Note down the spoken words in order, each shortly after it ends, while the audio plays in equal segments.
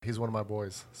He's one of my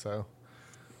boys, so.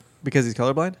 Because he's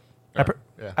colorblind? Yeah.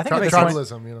 I think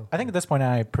tribalism, you know. I think at this point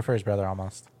I prefer his brother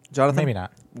almost. Jonathan? Maybe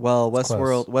not. Well, It's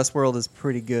Westworld is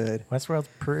pretty good. Westworld's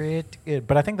pretty good,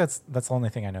 but I think that's the only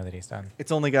thing I know that he's done.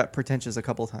 It's only got pretentious a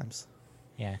couple times.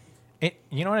 Yeah.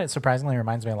 You know what it surprisingly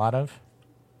reminds me a lot of?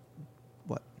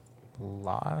 What?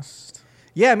 Lost.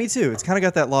 Yeah, me too. It's kind of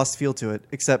got that Lost feel to it,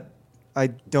 except I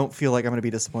don't feel like I'm going to be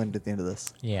disappointed at the end of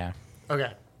this. Yeah.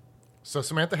 Okay. So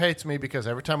Samantha hates me because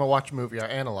every time I watch a movie, I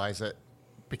analyze it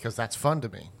because that's fun to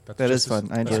me. That is fun.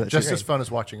 I enjoy that. Just as fun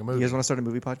as watching a movie. You guys want to start a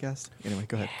movie podcast? Anyway,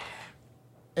 go ahead.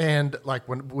 And like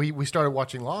when we started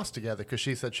watching Lost together because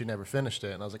she said she never finished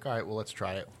it. And I was like, all right, well, let's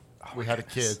try it. We had a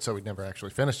kid, so we never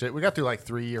actually finished it. We got through like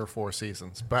 3 or 4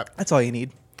 seasons. But that's all you need.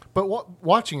 But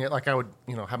watching it, like I would,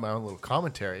 have my own little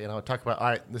commentary, and I would talk about, all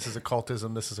right, this is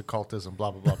occultism, blah,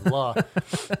 blah, blah, blah, blah.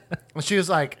 And she was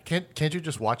like, can't you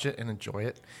just watch it and enjoy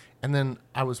it? And then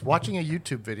I was watching a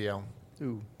YouTube video.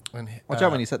 Ooh. And, watch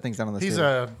out when you set things down on this. He's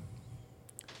I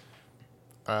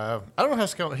don't know how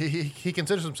to call he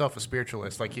considers himself a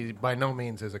spiritualist. Like he by no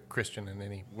means is a Christian in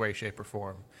any way, shape, or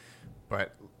form.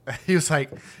 But he was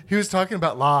talking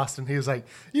about Lost, and he was like,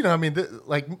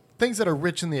 like things that are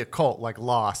rich in the occult, like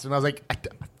Lost. And I was like,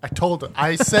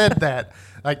 I said that,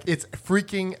 like it's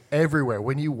freaking everywhere.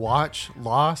 When you watch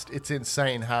Lost, it's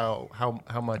insane how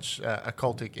much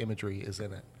occultic imagery is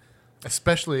in it,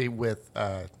 especially with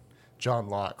John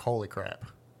Locke. Holy crap!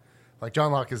 Like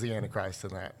John Locke is the Antichrist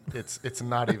in that. It's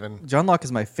not even. John Locke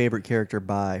is my favorite character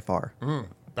by far.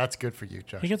 That's good for you,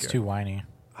 Josh. He gets too whiny.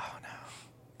 Oh no.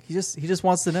 He just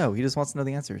wants to know. He just wants to know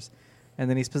the answers. And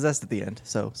then he's possessed at the end.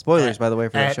 So, spoilers, by the way,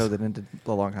 for that show that ended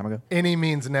a long time ago. Any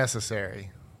means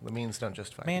necessary. The means don't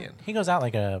justify the end. He goes out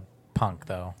like a punk,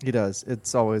 though. He does.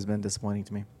 It's always been disappointing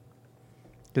to me.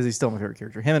 Because he's still my favorite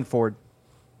character. Him and Ford.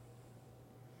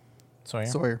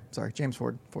 Sawyer. Sorry, James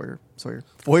Ford. Sawyer.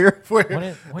 Foyer? What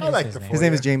is his name? His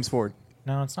name is James Ford.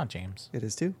 No, it's not James. It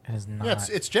is too. It is not. Yeah,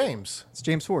 it's James. It's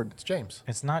James Ford. It's James.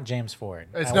 It's not James Ford.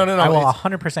 No. I will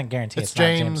 100% guarantee it's not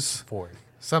James Ford.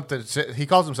 Something. He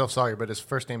calls himself Sawyer, but his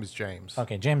first name is James.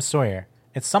 Okay, James Sawyer.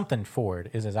 It's something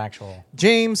Ford is his actual.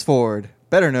 James Ford,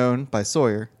 better known by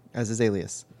Sawyer as his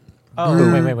alias.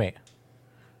 Oh, wait.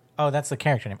 Oh, that's the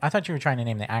character name. I thought you were trying to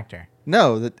name the actor.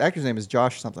 No, the actor's name is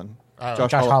Josh something.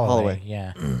 Josh Holloway.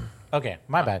 Yeah. Okay,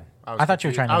 my bad. I thought you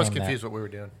were trying to name I was confused what we were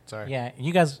doing. Sorry. Yeah,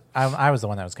 you guys, I was the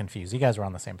one that was confused. You guys were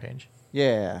on the same page.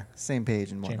 Yeah, same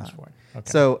page and whatnot. James Ford.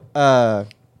 Okay. So, God,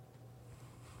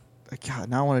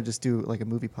 now I want to just do like a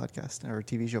movie podcast or a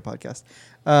TV show podcast.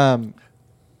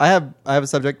 I have a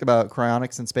subject about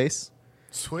cryonics in space.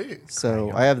 Sweet.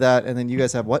 So I have that, and then you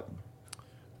guys have what?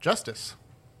 Justice.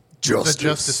 The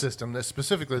justice system,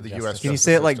 specifically the U.S. Can you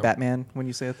say it like Batman when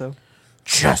you say it though?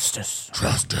 Justice.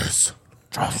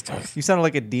 You sounded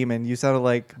like a demon. You sounded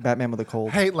like Batman with a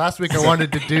cold. Hey, last week I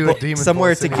wanted to do a demon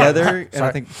somewhere voice together, and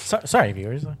I think sorry,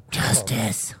 viewers.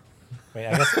 Justice. Wait,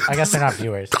 I guess they're not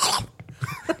viewers.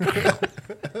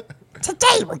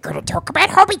 Today we're going to talk about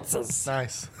hobbitses.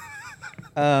 Nice.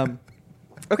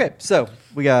 Okay, so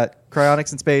we got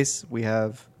cryonics in space. We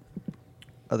have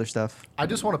other stuff. I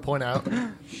just want to point out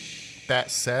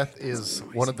that Seth is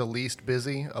one of the least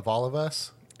busy of all of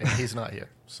us, and he's not here.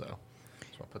 So,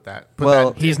 just want to put that.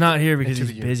 He's not here because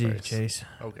into he's the busy, universe. Chase.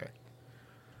 Okay.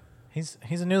 He's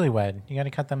a newlywed. You got to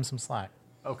cut them some slack.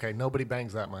 Okay. Nobody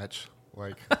bangs that much.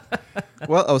 Like.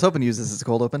 Well, I was hoping to use this as a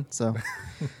cold open, so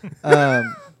there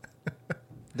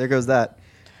goes that.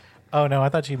 Oh no, I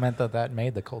thought you meant that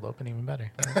made the cold open even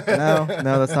better. No,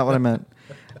 that's not what I meant.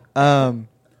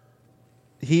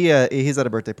 He's at a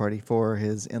birthday party for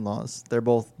his in-laws. They're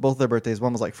both their birthdays.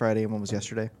 One was like Friday and one was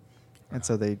yesterday, and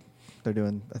so they're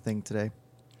doing a thing today.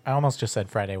 I almost just said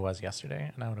Friday was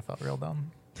yesterday, and I would have felt real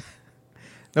dumb.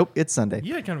 Nope, it's Sunday.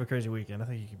 You had kind of a crazy weekend. I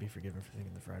think you could be forgiven for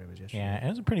thinking the Friday was yesterday. Yeah, it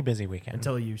was a pretty busy weekend.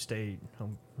 Until you stay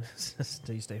home,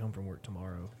 stay home from work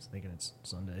tomorrow, thinking it's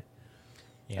Sunday.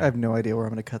 Yeah. I have no idea where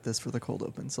I'm going to cut this for the cold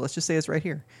open, so let's just say it's right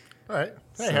here. All right.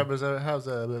 Hey, how's all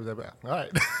right.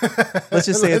 Let's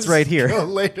just say it's right here. Go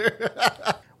later.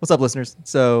 What's up, listeners?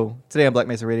 So today on Black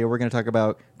Mesa Radio, we're going to talk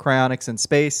about cryonics in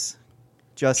space.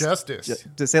 Justice.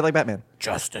 Say it like Batman.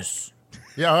 Justice.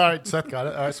 Yeah, all right. Seth got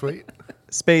it. All right, sweet.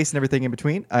 Space and everything in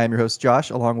between. I am your host, Josh,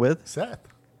 along with... Seth.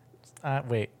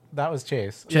 Wait, that was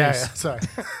Chase. Yeah, sorry.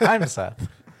 I'm Seth.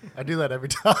 I do that every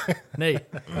time. Nate.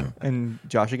 And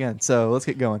Josh again. So let's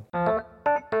get going. 60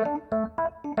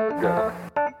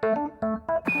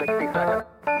 seconds.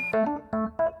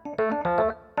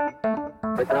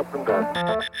 Pick up from gun.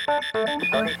 30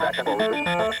 seconds.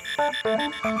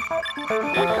 We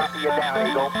copy you down,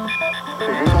 Eagle. The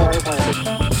Eagle has landed.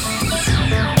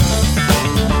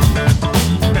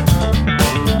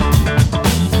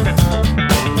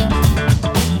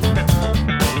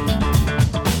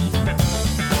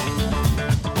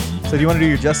 So do you want to do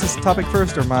your justice topic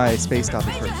first or my space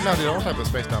topic first? No, dude, I don't have the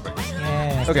space topic.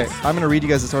 Yeah. Okay, I'm going to read you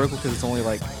guys this article because it's only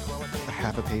like a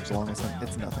half a page long. It's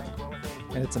nothing.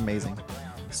 And it's amazing.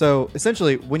 So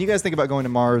essentially, when you guys think about going to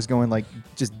Mars, going like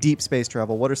just deep space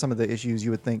travel, what are some of the issues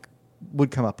you would think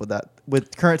would come up with that,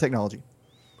 with current technology?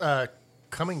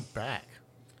 Coming back.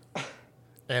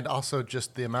 And also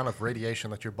just the amount of radiation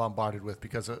that you're bombarded with,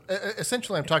 because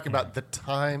essentially I'm talking about the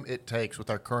time it takes with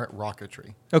our current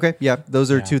rocketry. Okay, yeah, those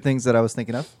are Yeah. two things that I was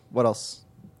thinking of. What else?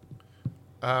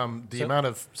 The amount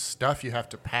of stuff you have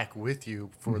to pack with you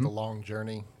for the long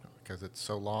journey, because it's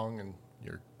so long and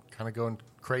you're kind of going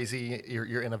crazy.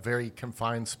 You're in a very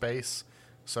confined space,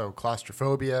 so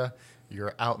claustrophobia.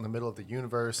 You're out in the middle of the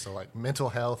universe, so like mental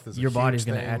health is Your a body's huge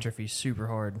going to thing. atrophy super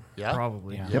hard. Yeah.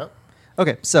 Probably. Yeah. Yep.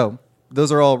 Okay, so those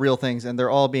are all real things, and they're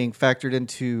all being factored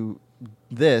into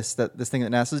this thing that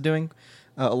NASA's doing,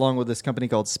 along with this company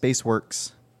called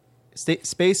SpaceWorks,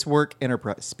 SpaceWorks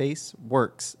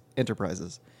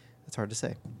Enterprises. It's hard to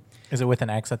say. Is it with an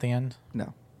X at the end?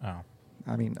 No, Oh.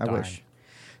 I mean I Darn. wish.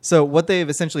 So what they've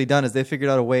essentially done is they figured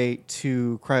out a way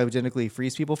to cryogenically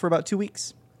freeze people for about 2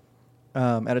 weeks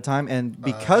at a time, and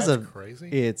because That's of crazy.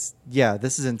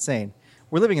 this is insane.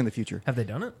 We're living in the future. Have they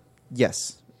done it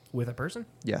Yes, with a person?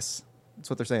 yes, that's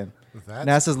what they're saying.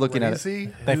 That's NASA's looking at it. crazy.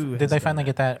 Who Did has they done finally that?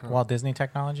 get that Walt Disney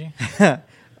technology?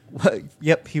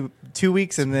 Yep, 2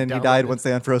 weeks and then he died downloaded. once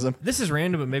they unfroze him. This is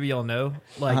random, but maybe y'all know.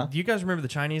 Like, Uh-huh. do you guys remember the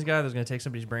Chinese guy that was going to take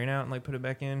somebody's brain out and like put it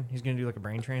back in? He's going to do like a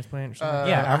brain transplant or something.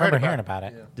 Yeah, I heard remember hearing about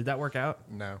it. Yeah. Did that work out?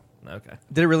 No. Okay.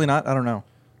 Did it really not? I don't know.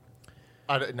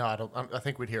 I don't. I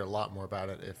think we'd hear a lot more about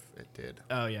it if it did.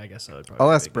 Oh yeah, I guess so. It'd probably I'll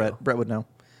be a ask big Brett. deal. Brett would know.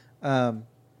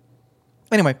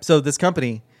 Anyway, so this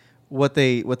company, what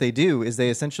they do is they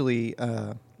essentially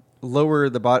lower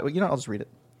the body. Well, I'll just read it.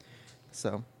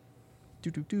 So,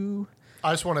 do.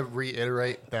 I just want to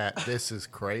reiterate that this is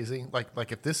crazy.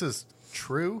 Like if this is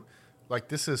true, like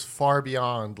this is far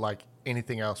beyond like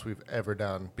anything else we've ever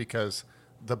done, because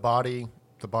the body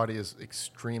is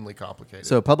extremely complicated.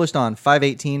 So published on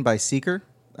 5/18 by Seeker,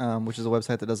 which is a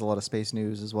website that does a lot of space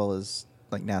news as well as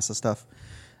like NASA stuff.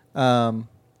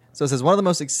 So it says one of the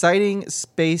most exciting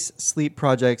space sleep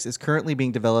projects is currently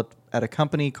being developed at a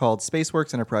company called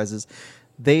SpaceWorks Enterprises.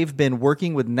 They've been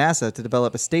working with NASA to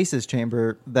develop a stasis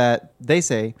chamber that they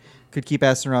say could keep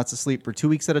astronauts asleep for 2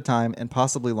 weeks at a time and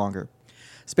possibly longer.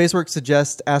 SpaceWorks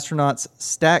suggests astronauts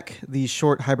stack these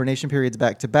short hibernation periods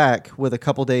back to back with a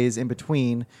couple days in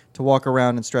between to walk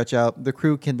around and stretch out. The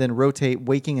crew can then rotate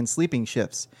waking and sleeping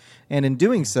shifts, and in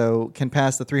doing so can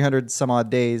pass the 300 some odd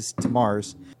days to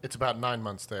Mars. it's about 9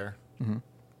 months there.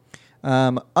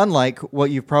 Unlike what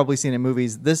you've probably seen in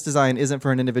movies, this design isn't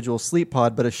for an individual sleep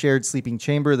pod, but a shared sleeping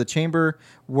chamber. The chamber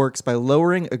works by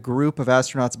lowering a group of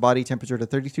astronauts' body temperature to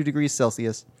 32 degrees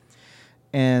Celsius,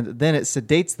 and then it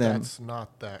sedates them. That's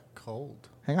not that cold.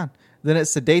 Hang on. Then it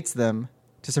sedates them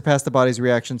to surpass the body's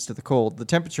reactions to the cold.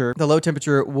 The low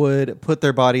temperature would put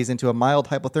their bodies into a mild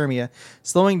hypothermia,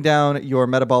 slowing down your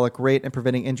metabolic rate and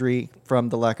preventing injury from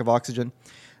the lack of oxygen.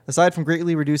 Aside from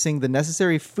greatly reducing the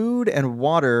necessary food and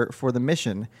water for the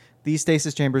mission, these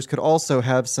stasis chambers could also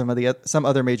have some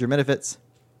other major benefits.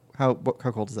 How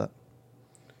cold is that?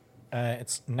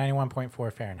 It's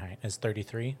 91.4 Fahrenheit. Is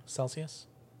 33 Celsius?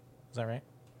 Is that right?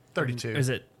 32. Is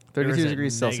it 32 or is it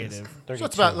degrees Celsius. negative? 32. So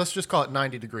it's about, let's just call it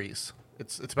 90 degrees.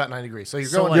 It's about 90 degrees. So you're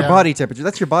So, going like- Your down- body temperature.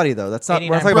 That's your body, though. That's not. We're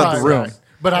not talking about the Right, room. right.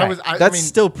 But Right. That's mean,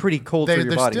 still pretty cold for your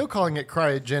they're body. still calling it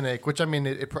cryogenic, which I mean,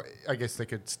 I guess they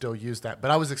could still use that. But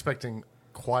I was expecting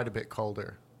quite a bit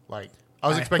colder. Like I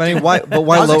was expecting. why I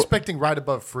was low? expecting right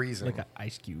above freezing. Like an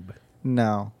ice cube.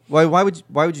 No. Why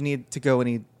would you need to go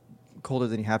any colder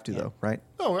than you have to, though? Right?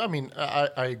 No, I mean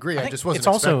I agree. I, think just wasn't it's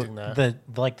also expecting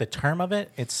that. the term of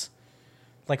it. It's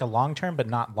like a long term, but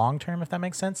not long term. If that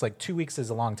makes sense. Like 2 weeks is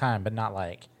a long time, but not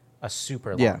like a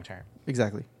super Yeah. long term.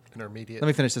 Exactly. Intermediate. Let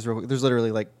me finish this real quick. There's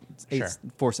literally like Sure.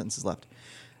 4 sentences left.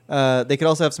 They could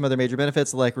also have some other major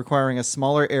benefits, like requiring a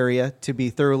smaller area to be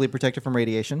thoroughly protected from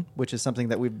radiation, which is something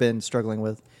that we've been struggling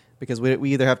with because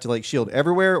we either have to like shield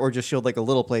everywhere or just shield like a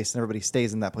little place and everybody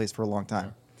stays in that place for a long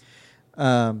time.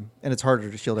 And it's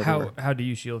harder to shield everywhere. How do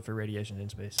you shield for radiation in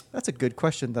space? That's a good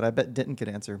question that I bet Denton could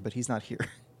answer, but he's not here.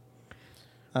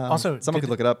 Also, someone did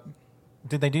could look it up.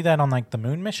 Did they do that on like the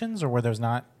moon missions, or were those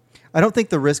not? I don't think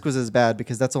the risk was as bad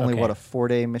because that's only Okay. what, a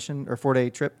 4-day mission or 4-day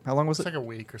trip. How long was it's it? like a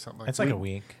week or something like It's that. like a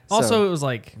week. Also, it was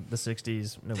like the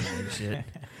 60s. Nobody knew shit.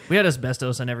 We had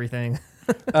asbestos and everything.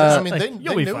 I mean, like, they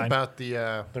you'll be knew fine. about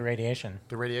the The radiation.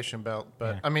 radiation belt,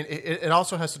 but Yeah. I mean, it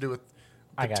also has to do with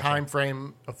I the gotcha. time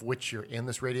frame of which you're in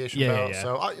this radiation Yeah, belt. yeah.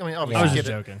 So I mean, obviously, I was you just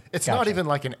get it. joking. It's not Gotcha. even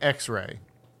like an X-ray.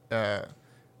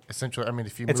 essentially, I mean,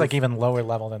 if you It's move, like even lower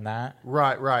level than that.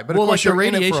 right, but Well, of course like the you're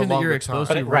in it for a radiation that you're longer exposed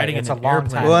time. to But right, riding it's in a an long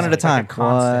airplane. time. One at a Like a time.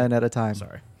 constant- One at a time.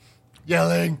 Sorry.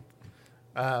 Yelling.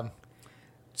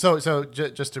 So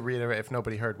just to reiterate, if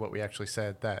nobody heard what we actually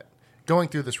said, that going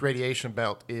through this radiation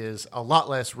belt is a lot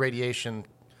less radiation.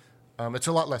 It's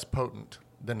a lot less potent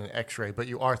than an X-ray, but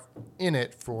you are in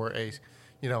it for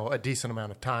a decent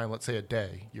amount of time. Let's say a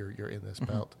day. You're in this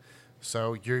belt,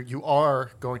 so you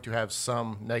are going to have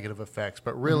some negative effects.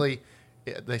 But really,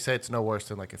 they say it's no worse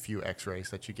than like a few X-rays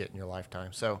that you get in your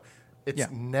lifetime. So it's Yeah.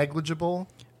 negligible.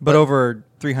 But over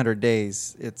 300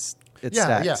 days, it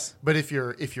stacks. Yeah. But if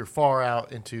you're far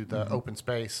out into the open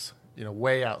space,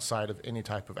 way outside of any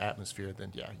type of atmosphere,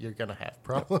 then you're gonna have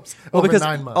problems. Well, over because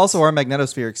 9 months. also our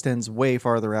magnetosphere extends way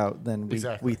farther out than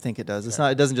Exactly. we think it does. It's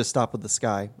not. It doesn't just stop with the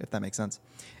sky, if that makes sense.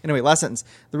 Anyway, last sentence.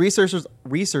 The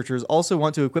researchers also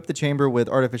want to equip the chamber with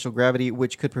artificial gravity,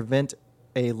 which could prevent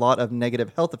a lot of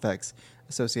negative health effects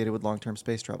associated with long-term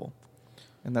space travel.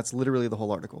 And that's literally the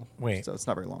whole article. Wait. So it's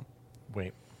not very long.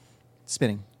 Wait.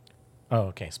 Spinning. Oh,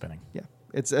 okay, spinning. Yeah.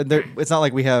 It's not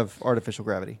like we have artificial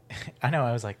gravity. I know.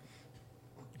 I was like,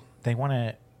 they want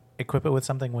to equip it with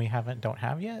something we don't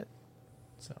have yet.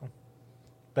 So,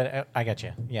 but I got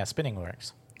you. Yeah, spinning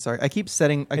works. Sorry, I keep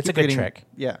setting. It's a good trick.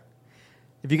 Yeah.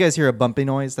 If you guys hear a bumpy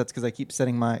noise, that's because I keep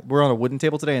setting we're on a wooden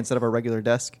table today instead of our regular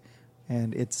desk,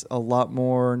 and it's a lot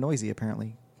more noisy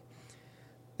apparently.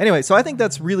 Anyway, so I think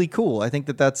that's really cool. I think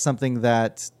that that's something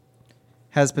that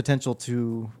has potential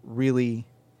to really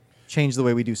change the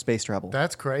way we do space travel.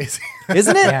 That's crazy.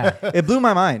 Isn't it? Yeah. It blew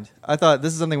my mind. I thought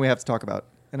this is something we have to talk about.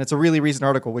 And it's a really recent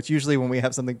article, which usually when we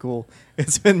have something cool,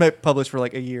 it's been published for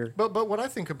like a year. But what I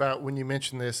think about when you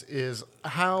mention this is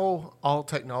how all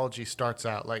technology starts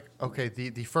out. Like, okay,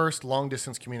 the first long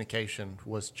distance communication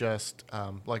was just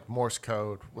like Morse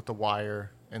code with the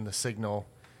wire and the signal,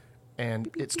 and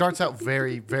it starts out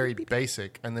very, very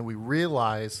basic, and then we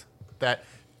realize that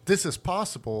this is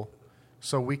possible,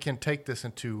 so we can take this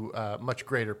into much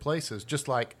greater places. Just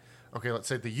like, okay, let's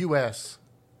say the U.S.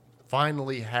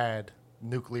 finally had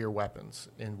nuclear weapons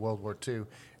in World War II,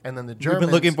 and then the We've Germans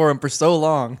been looking for them for so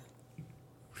long.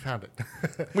 found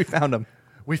it. We found them.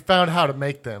 We found how to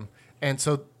make them, and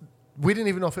so we didn't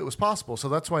even know if it was possible. So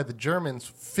that's why the Germans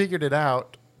figured it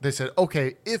out. They said,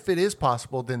 okay, if it is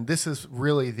possible, then this is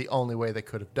really the only way they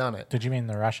could have done it. Did you mean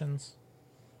the Russians?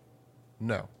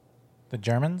 No. The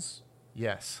Germans?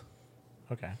 Yes.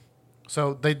 Okay.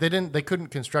 So they couldn't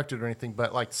construct it or anything,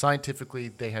 but like scientifically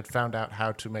they had found out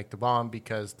how to make the bomb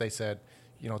because they said,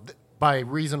 by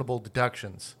reasonable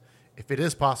deductions, if it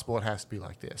is possible, it has to be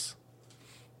like this.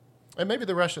 And maybe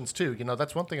the Russians too.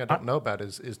 That's one thing I don't know about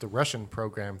is the Russian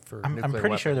program for nuclear I'm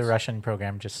pretty sure the weapons. Russian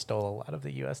program just stole a lot of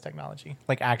the U.S. technology,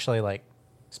 like actually like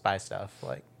spy stuff,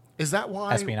 like Is that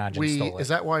why espionage and stole it. Is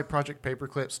that why Project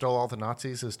Paperclip stole all the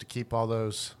Nazis? Is to keep all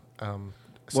those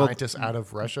scientists out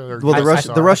of Russia? Or Well, the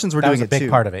USSR? Russians were that doing was a it big too.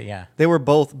 part of it. Yeah. They were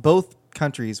both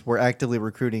countries were actively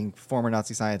recruiting former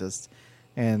Nazi scientists,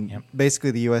 and Yep.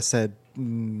 basically the U.S. said,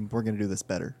 "We're going to do this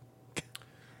better."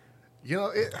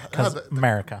 Because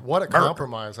America. What a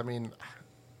compromise! I mean,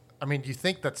 you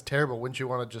think that's terrible? Wouldn't you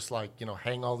want to just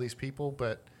hang all these people?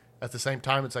 But at the same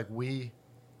time, it's like we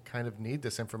kind of need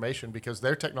this information because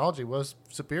their technology was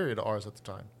superior to ours at the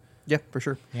time. Yeah, for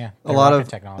sure. Yeah, a their lot rocket of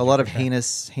technology, a lot for of sure.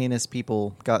 heinous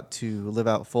people got to live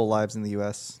out full lives in the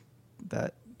U.S.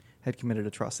 that had committed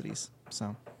atrocities.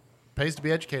 So Pays to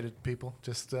be educated, people.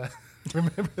 Just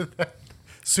remember that.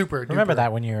 Remember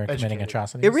that when you were committing educated.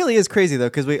 atrocities. it really is crazy though,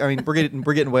 because we're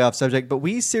getting way off subject, but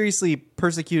we seriously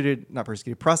prosecuted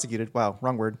Wow,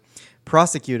 wrong word.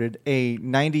 Prosecuted a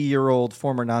 90-year-old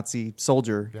former Nazi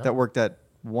soldier Yeah. that worked at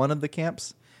one of the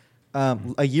camps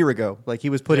a year ago. Like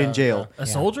he was put in Yeah, jail. A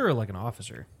soldier or like an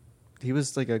officer? He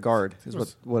was like a guard, is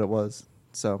what it was.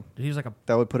 So He was like a.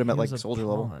 that would put him he at like was a soldier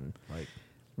level. pawn. Like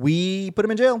We put him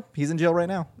in jail. He's in jail right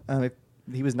now.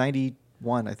 He was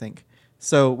 91, I think.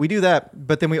 So we do that,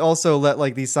 but then we also let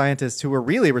like these scientists who were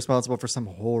really responsible for some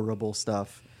horrible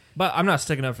stuff. But I'm not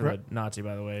sticking up for the Nazi,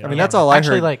 by the way. I mean, that's all I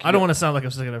Actually, heard. like I don't want to sound like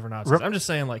I'm sticking up for Nazis. I'm just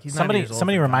saying, like, he's 90 years old,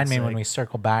 somebody for remind God's me when sake. we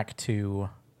circle back to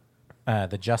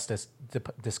the justice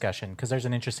discussion, because there's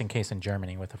an interesting case in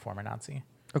Germany with a former Nazi.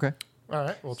 Okay. All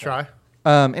right, we'll try.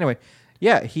 Anyway,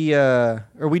 yeah,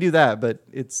 or we do that, but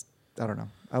I don't know.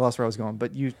 I lost where I was going,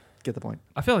 but you get the point.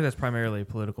 I feel like that's primarily a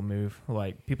political move.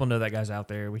 Like, people know that guy's out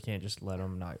there. We can't just let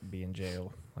him not be in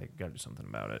jail. Like, got to do something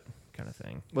about it, kind of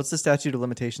thing. What's the statute of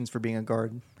limitations for being a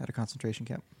guard at a concentration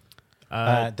camp?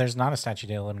 There's not a statute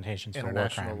of limitations for war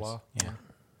International crimes. law. Yeah.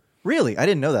 Really? I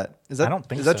didn't know that. Is that I don't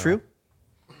think is that so. true?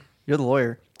 You're the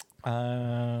lawyer.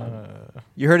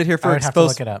 You heard it here I would first. have to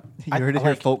look it up. You heard it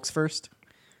here, folks. First.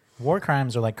 War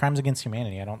crimes are like crimes against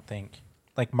humanity. I don't think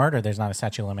like murder. There's not a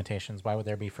statute of limitations. Why would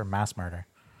there be for mass murder?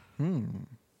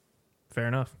 Fair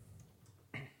enough.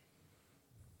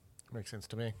 Makes sense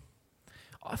to me.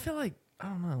 I feel like I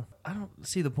don't know. I don't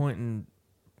see the point in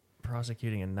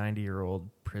prosecuting a 90-year-old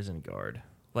prison guard.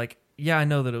 Like, yeah, I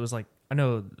know that it was like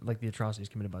the atrocities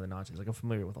committed by the Nazis. Like, I'm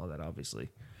familiar with all that, obviously.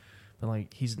 But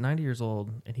like, he's 90 years old,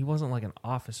 and he wasn't like an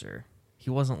officer. He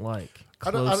wasn't like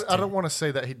I close don't want to say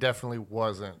that he definitely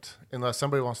wasn't, unless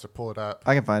somebody wants to pull it up.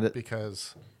 I can find it.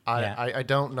 Because Yeah. I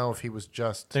don't know if he was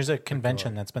just. There's a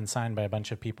convention that's been signed by a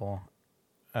bunch of people,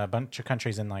 a bunch of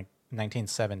countries in like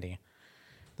 1970,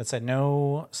 that said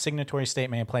no signatory state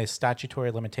may apply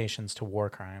statutory limitations to war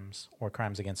crimes or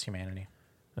crimes against humanity.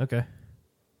 Okay.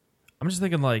 I'm just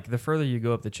thinking, like, the further you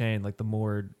go up the chain, like, the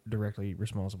more directly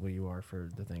responsible you are for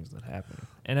the things that happen.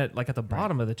 And at the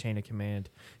bottom of the chain of command,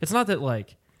 it's not that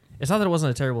it wasn't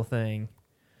a terrible thing,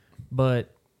 but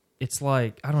it's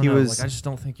like, I don't know. Like, I just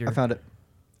don't think you're. I found it.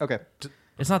 Okay.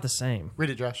 It's not the same.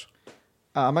 Read it, Josh.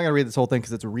 I'm not going to read this whole thing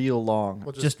because it's real long.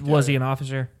 We'll Was he an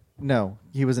officer? No,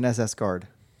 he was an SS guard.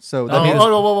 So I mean,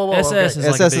 whoa. SS okay. is like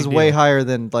a SS big is way deal. higher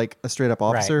than like a straight up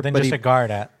officer. Right, than but just he, a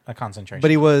guard at a concentration. but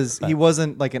he But-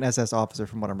 wasn't like an SS officer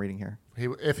from what I'm reading here.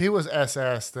 If he was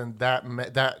SS, then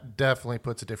that definitely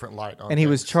puts a different light on. And he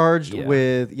was things. charged Yeah.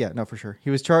 with for sure.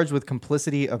 He was charged with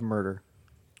complicity of murder.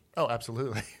 Oh,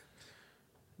 absolutely.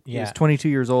 He yeah, was 22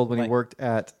 years old when he Like- worked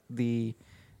at the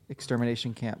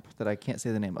extermination camp that I can't say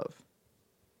the name of.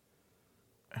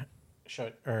 show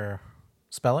it or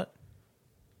spell it.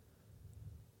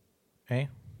 Hey,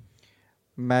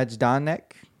 Majdanek,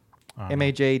 Uh-huh.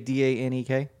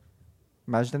 Majdanek.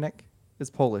 Majdanek is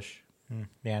Polish.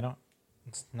 Yeah, I don't.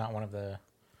 It's not one of the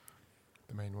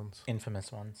The main ones.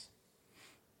 infamous ones.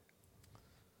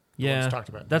 Yeah, talked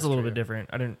about in that's a little history, bit different.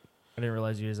 I didn't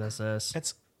realize he was SS.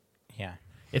 It's yeah.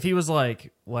 If he was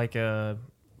like a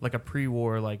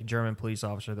pre-war like German police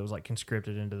officer that was like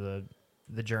conscripted into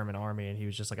the German army and he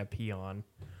was just like a peon,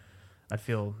 I'd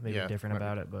feel maybe Yeah, different right.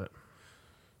 about it. But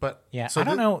But Yeah, so I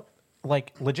don't know.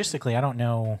 Like logistically, I don't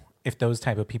know if those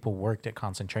type of people worked at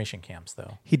concentration camps,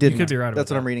 though. He didn't. could be right about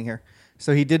That's what I'm that. reading here.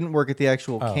 So he didn't work at the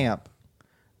actual Oh. camp.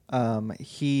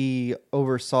 He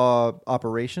oversaw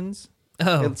operations.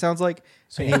 Oh. It sounds like.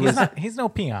 So And he was. he's no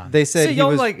peon. They said See, he y'all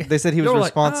was. like- They said he was y'all were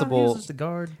responsible. Like, he was just a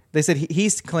guard. They said he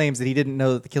claims that he didn't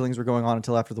know that the killings were going on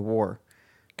until after the war.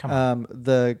 Come on,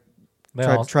 The they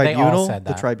all tribunal, said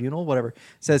the that. tribunal, whatever,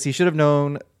 says he should have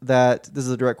known that. This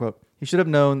is a direct quote. He should have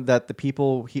known that the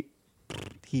people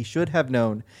he should have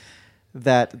known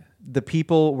that the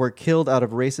people were killed out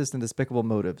of racist and despicable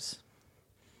motives.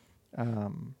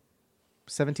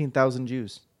 17,000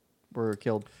 Jews were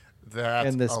killed that's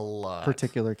in this a lot.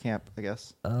 particular camp, I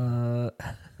guess.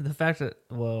 The fact that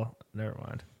never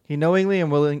mind. He knowingly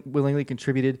and willingly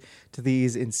contributed to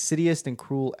these insidious and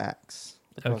cruel acts,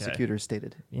 the Okay. prosecutors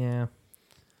stated. Yeah,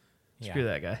 Yeah. screw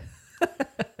that guy.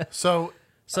 So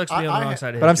Sucks to be on the wrong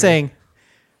side of But I'm history. saying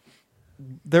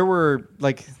there were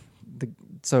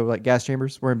gas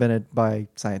chambers were invented by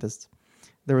scientists.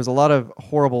 There was a lot of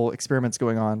horrible experiments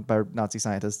going on by Nazi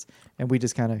scientists, and we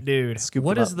just kind of dude, scooped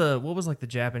what them is up. what was like the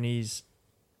Japanese?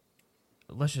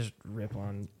 Let's just rip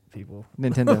on people.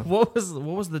 Nintendo. what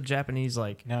was the Japanese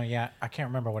like? No, yeah, I can't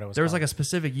remember what it was. There was called. like a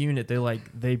specific unit.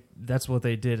 That's what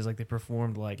they did is like they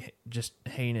performed like just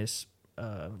heinous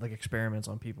like experiments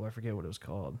on people. I forget what it was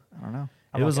called. I don't know.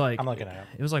 I'm it was looking- like I'm looking it up.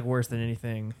 It was like worse than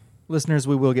anything. Listeners,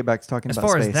 we will get back to talking As about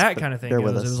far space, as that but kind of thing bear goes,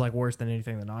 with it us. was like worse than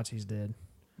anything the Nazis did.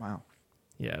 Wow.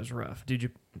 Yeah, it was rough,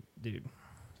 dude.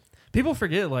 People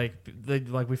forget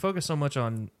we focus so much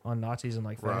on Nazis and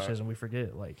like Right. fascism, we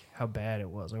forget like how bad it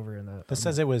was over in the. This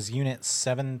says it was Unit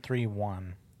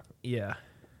 731. Yeah,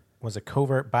 Was a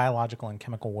covert biological and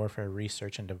chemical warfare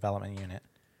research and development unit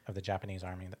of the Japanese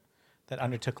army that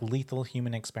undertook lethal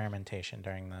human experimentation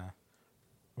during the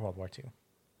World War II.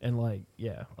 and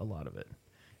a lot of it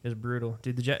is brutal,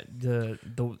 dude. The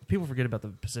people forget about the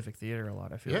Pacific Theater a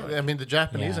lot. I feel yeah, like. I mean the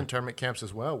Japanese Yeah. internment camps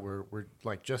as well were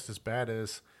like just as bad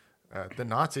as the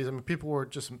Nazis. I mean, people were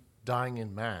just dying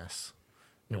in mass.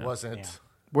 It Yeah. wasn't. Yeah.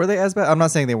 Were they as bad? I'm not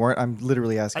saying they weren't. I'm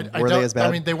literally asking. Were they don't- as bad?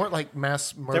 I mean, they weren't like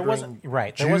mass murdering. There wasn't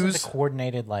right. Jews. There wasn't the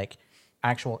coordinated like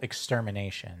actual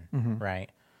extermination, Mm-hmm. right?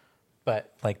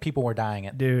 But like people were dying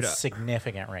at Dude,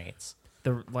 significant rates.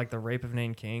 the rape of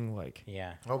Nanking, like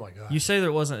Yeah. Oh my god! you say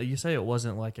it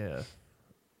wasn't like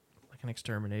an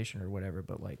extermination or whatever,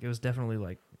 but like it was definitely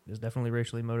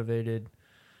racially motivated.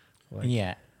 Like,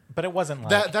 Yeah. But it wasn't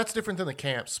like That's different than the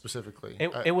camps specifically.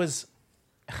 it was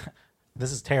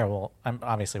this is terrible.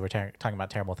 Obviously we're talking about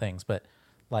terrible things, but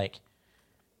like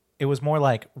it was more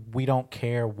like we don't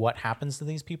care what happens to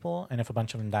these people, and if a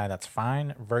bunch of them die, that's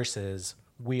fine. Versus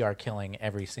we are killing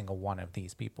every single one of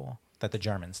these people that the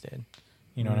Germans did.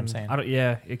 You know what I'm saying?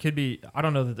 Yeah, it could be. I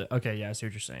don't know that. Okay, yeah, I see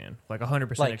what you're saying. Like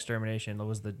 100% Like- extermination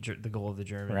was the goal of the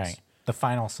Germans. Right. The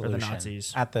final solution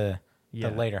Nazis. at the Yeah.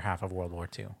 later half of World War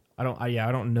II. I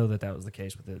don't know that was the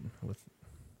case with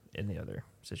in the other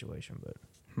situation, but.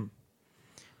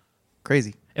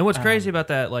 Crazy. And what's crazy about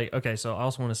that, like, okay, so I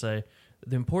also want to say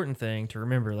the important thing to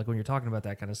remember, like when you're talking about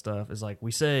that kind of stuff, is like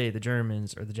we say the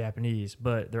Germans or the Japanese,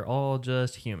 but they're all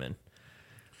just human.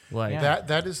 Like Yeah.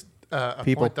 That is a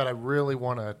People. point that I really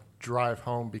want to drive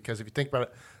home, because if you think about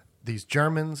it, these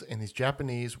Germans and these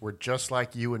Japanese were just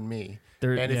like you and me.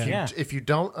 They're- And if yeah. if you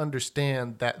don't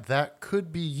understand that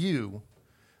could be you,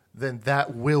 then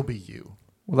that will be you.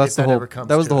 Well, that's if the that whole. ever comes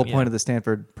That was to the whole it. point of the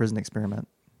Stanford prison experiment.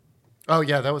 Oh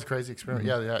yeah, that was a crazy experiment.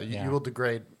 Yeah. Yeah. You will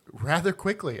degrade rather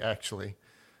quickly, actually.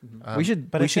 we should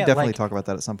but it's- definitely like- talk about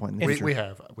that at some point in the We, future. we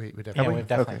have we Yeah,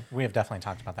 definitely we've definitely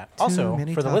talked about that. Also,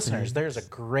 many for the listeners, topics. there's a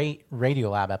great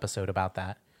Radiolab episode about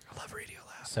that. I love Radiolab.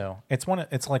 So it's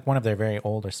like one of their very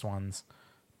oldest ones,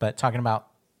 but talking about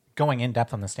going in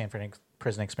depth on the Stanford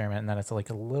prison experiment, and that it's like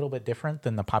a little bit different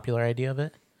than the popular idea of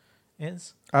it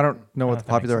is. I don't know what if the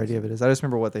that makes popular sense. idea of it is. I just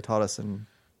remember what they taught us in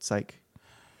psych.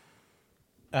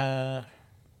 I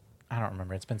don't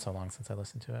remember. It's been so long since I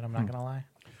listened to it. I'm not gonna lie.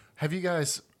 Have you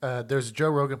guys? There's a Joe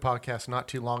Rogan podcast not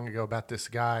too long ago about this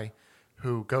guy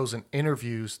who goes and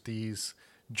interviews these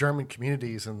German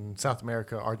communities in South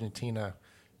America, Argentina.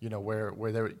 You know where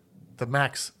the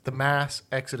mass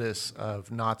exodus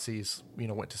of Nazis.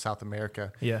 Went to South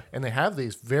America. Yeah. and they have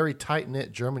these very tight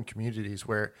knit German communities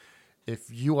where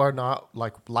if you are not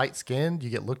like light skinned, you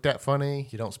get looked at funny.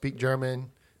 You don't speak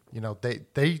German.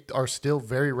 They are still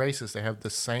very racist. They have the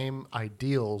same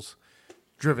ideals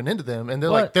driven into them, and they're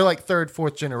like third,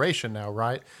 fourth generation now,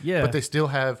 right? Yeah. But they still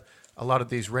have a lot of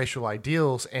these racial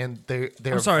ideals, and they're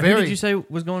I'm sorry, very. who did you say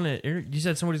was going to? You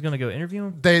said somebody's going to go interview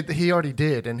him. He already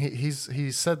did, and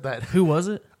he said that. Who was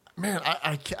it? Man,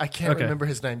 I can't Okay. remember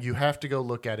his name. You have to go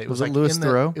look at it. Was it like Louis in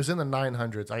Theroux? It was in the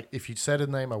 900s. If you said his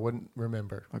name, I wouldn't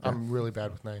remember. Okay. I'm really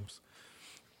bad with names.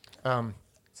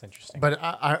 It's interesting. But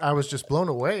I was just blown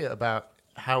away about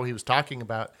how he was talking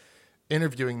about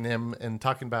interviewing them and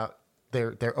talking about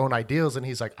their own ideals. And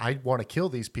he's like, I want to kill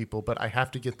these people, but I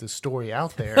have to get this story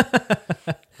out there.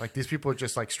 Like these people are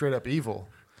just like straight up evil.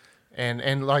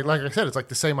 And like I said, it's like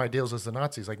the same ideals as the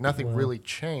Nazis. Like nothing really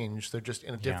changed. They're just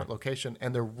in a different location,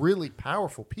 and they're really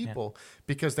powerful people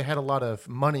because they had a lot of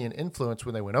money and influence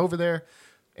when they went over there.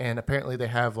 And apparently they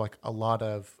have like a lot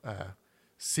of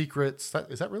secrets.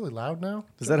 Is that really loud now?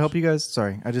 Does that help you guys?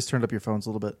 Sorry, I just turned up your phones a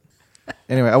little bit.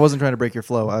 Anyway, I wasn't trying to break your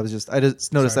flow. I just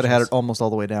noticed Sorry, that I had Jess. it almost all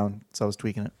the way down, so I was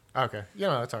tweaking it. Okay. Yeah,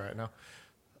 no, that's all right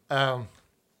now.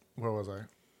 Where was I?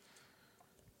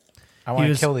 I want to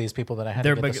was- kill these people that I had. To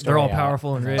get the They're story all out.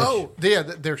 powerful and rich. Oh, yeah,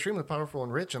 they're extremely powerful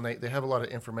and rich, and they have a lot of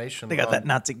information. They got on, that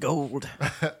Nazi gold.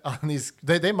 on these.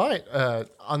 They might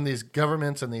on these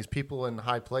governments and these people in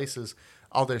high places,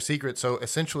 all their secrets. So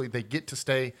essentially, they get to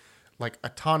stay like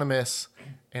autonomous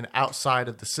and outside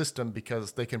of the system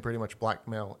because they can pretty much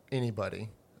blackmail anybody.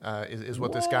 Is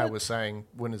what this guy was saying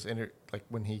when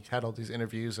when he had all these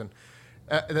interviews, and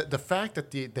the fact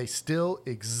that they still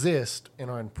exist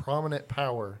and are in prominent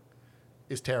power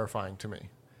is terrifying to me.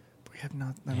 We have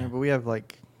not. I mean, but we have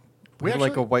like We like a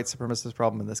actually- white supremacist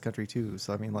problem in this country too.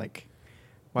 So I mean, like,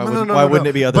 why No, wouldn't, no, why no, wouldn't no.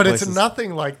 it be other But places? it's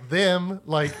nothing like them.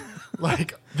 Like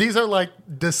these are like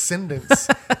descendants.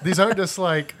 These aren't just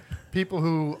like people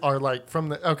who are like from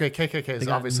the KKK They is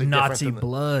got obviously Nazi different than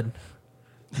blood.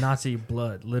 Nazi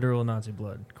blood, literal Nazi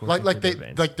blood.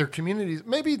 like their communities.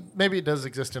 Maybe it does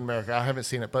exist in America. I haven't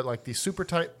seen it, but like these super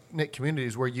tight knit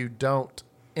communities where you don't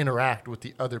interact with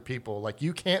the other people. Like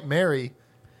you can't marry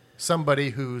somebody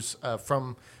who's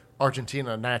from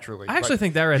Argentina naturally. I actually Like,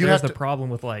 think that right you there is have the to- problem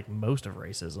with like most of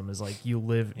racism is like you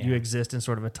Yeah. exist in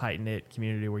sort of a tight knit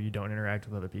community where you don't interact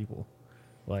with other people.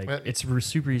 Like Well, it's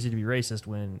super easy to be racist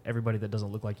when everybody that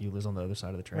doesn't look like you lives on the other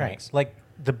side of the tracks. Right. Like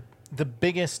the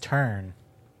biggest turn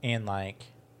in like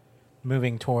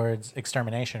moving towards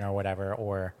extermination or whatever,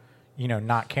 or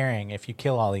not caring if you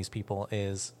kill all these people,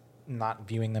 is not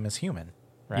viewing them as human.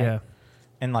 Right. Yeah.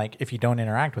 And like if you don't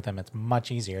interact with them, it's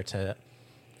much easier to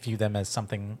view them as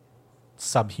something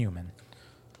subhuman.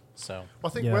 So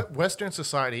Well, I think Yeah. Western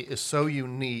society is so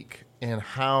unique in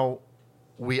how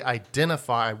we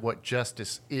identify what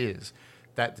justice is,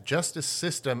 that the justice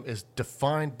system is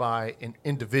defined by an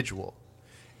individual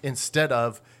instead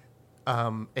of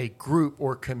a group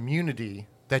or community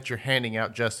that you're handing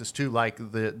out justice to, like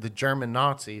the German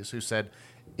Nazis who said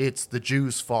it's the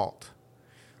Jews' fault.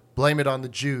 Blame it on the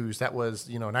Jews. That was,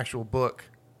 an actual book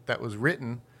that was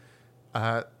written.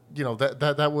 That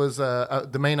was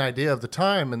the main idea of the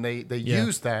time, and they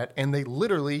used that, and they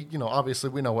literally, obviously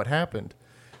we know what happened.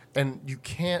 And you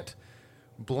can't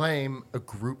blame a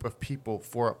group of people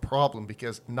for a problem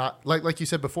because not like you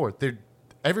said before,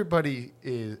 everybody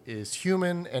is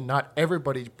human, and not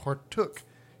everybody partook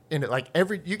in it. Like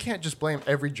you can't just blame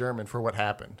every German for what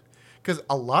happened, because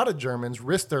a lot of Germans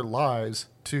risked their lives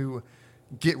to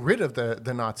get rid of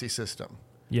the Nazi system.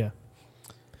 Yeah.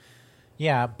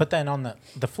 Yeah, but then on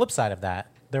the flip side of that,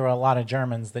 there were a lot of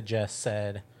Germans that just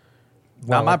said,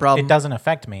 Not my problem. It doesn't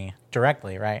affect me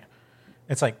directly, right?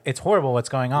 It's like, it's horrible what's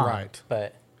going on, Right.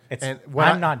 but when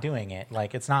I'm not doing it.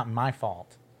 Like, it's not my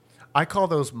fault. I call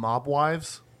those mob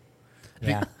wives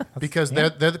Yeah. because they're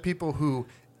the people who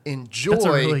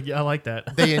enjoy. I like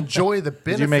that. They enjoy the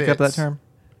benefits. Did you make up that term?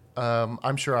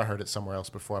 I'm sure I heard it somewhere else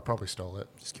before. I probably stole it.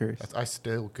 Just curious. I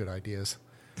steal good ideas.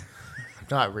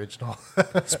 Not original.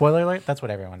 Spoiler alert, that's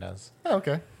what everyone does. Oh,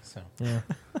 okay. So, Yeah.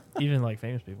 Even like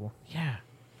famous people. yeah.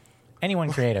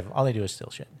 Anyone creative, all they do is steal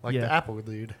shit. Like Yeah. the Apple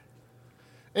dude.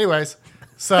 Anyways,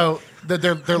 so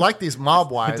they're like these mob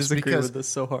I wives disagree because with this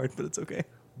so hard, but it's okay.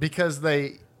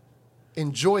 they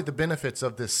enjoy the benefits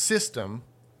of this system,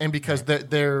 and because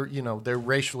they're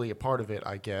racially a part of it,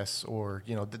 I guess, or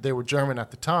they were German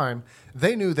at the time,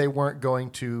 they knew they weren't going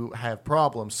to have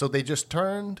problems, so they just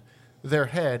turned their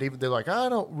head. Even they're like, I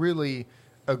don't really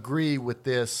agree with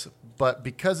this, but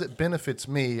because it benefits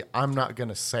me, I'm not going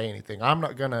to say anything. I'm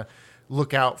not going to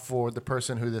look out for the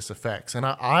person who this affects. And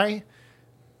I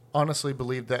honestly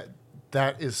believe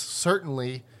that is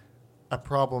certainly a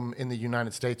problem in the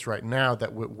United States right now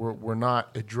that we're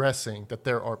not addressing, that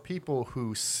there are people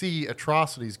who see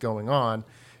atrocities going on,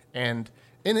 and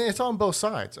it's on both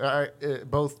sides,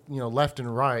 both left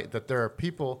and right, that there are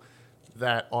people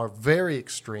that are very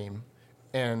extreme,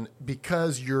 and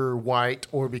because you're white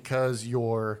or because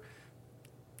you're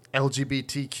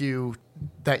LGBTQ,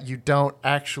 that you don't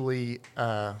actually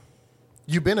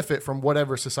you benefit from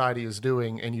whatever society is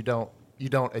doing, and you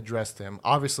don't address them.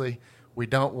 Obviously, we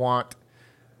don't want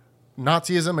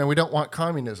Nazism and we don't want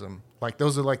communism. Like,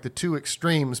 those are like the two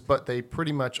extremes, but they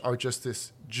pretty much are just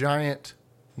this giant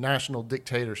national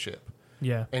dictatorship.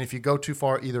 Yeah. And if you go too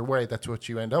far either way, that's what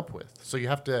you end up with. So you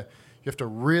have to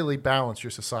really balance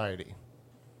your society.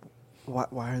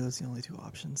 Why are those the only two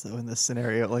options though in this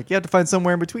scenario? Like, you have to find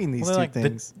somewhere in between these Well, two like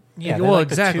things. Yeah, well, they're like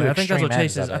the exactly. two I think that's what extreme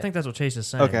Chase ends is. of I it. think that's what Chase is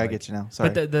saying. Okay, I like- get you now. Sorry,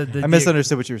 But the I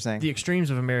misunderstood what you were saying. The extremes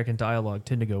of American dialogue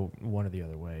tend to go one or the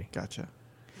other way. Gotcha.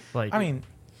 Like, I mean,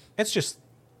 that's just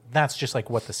like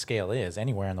what the scale is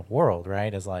anywhere in the world,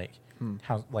 right? Is like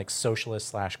how like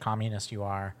socialist / communist you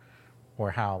are,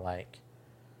 or how like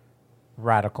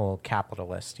radical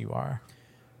capitalist you are.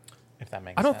 If that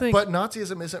makes I don't sense. think- But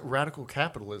Nazism isn't radical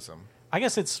capitalism. I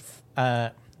guess it's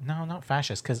no, not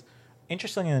fascist. Because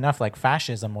interestingly enough, like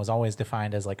fascism was always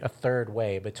defined as like a third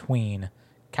way between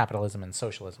capitalism and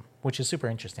socialism, which is super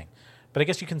interesting. But I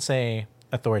guess you can say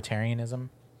authoritarianism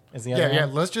is the other Yeah.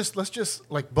 one. Let's just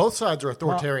like, both sides are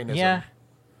Well, authoritarianism. yeah.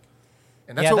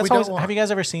 And that's what we always, don't want. have you guys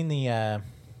ever seen the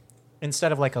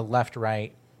instead of like a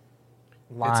left-right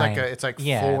line? It's like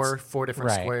yeah, four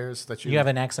different right. squares that you have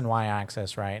an X and Y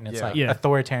axis, right? And it's Yeah. like Yeah.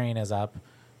 authoritarian is up,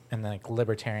 and then like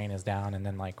libertarian is down, and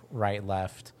then like right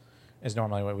left is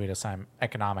normally what we'd assign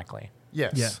economically.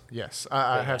 Yes, Yeah. yes,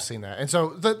 I have seen that, and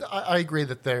so I agree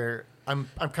that I'm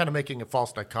kind of making a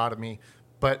false dichotomy,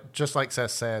 but just like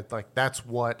Seth said, like, that's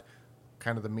what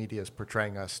kind of the media is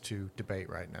portraying us to debate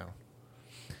right now.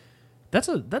 that's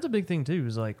a big thing too.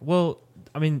 Is like, well,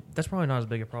 I mean, that's probably not as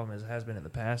big a problem as it has been in the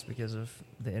past because of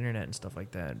the internet and stuff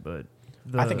like that. But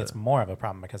I think it's more of a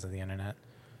problem because of the internet.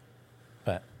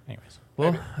 But anyways,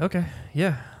 well, okay,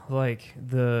 yeah, like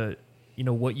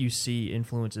what you see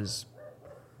influences.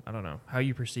 I don't know how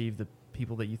you perceive the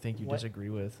people that you think you What- disagree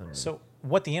with. And so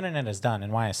what the internet has done,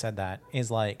 and why I said that, is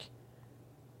like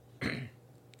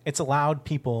it's allowed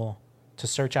people to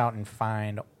search out and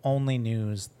find only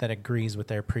news that agrees with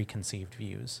their preconceived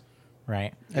views,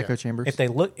 right? Echo chambers. If they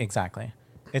look exactly,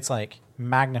 it's like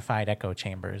magnified echo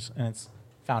chambers, and it's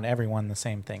found everyone the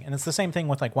same thing. And it's the same thing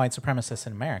with like white supremacists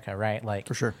in America, right? Like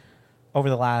For sure. over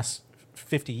the last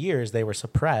 50 years, they were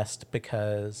suppressed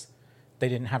because they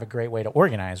didn't have a great way to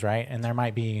organize, right? And there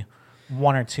might be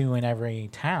one or two in every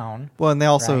town. Well, and they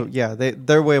also, Right.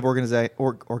 their way of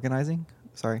organizing.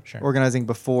 Sorry, Sure. organizing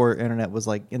before internet was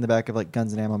like in the back of like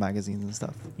Guns and Ammo magazines and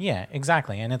stuff. Yeah,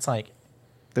 exactly. And it's like,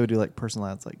 They would do like personal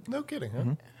ads, like No kidding, huh?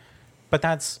 Mm-hmm. but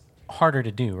that's harder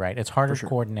to do, right? It's harder For to sure.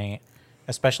 coordinate.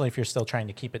 especially if you're still trying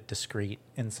to keep it discreet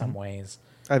in some ways.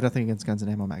 I have nothing against Guns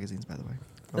and Ammo magazines, by the way.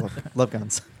 I love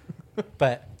guns.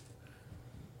 But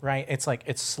right, it's like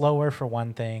it's slower for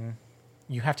one thing.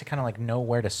 You have to kind of like know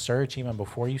where to search even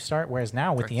before you start. Whereas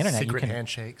now with Like the internet, secret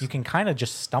handshakes. you can kind of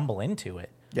just stumble into it.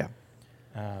 Yeah.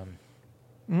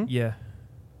 Yeah.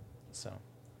 So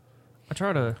I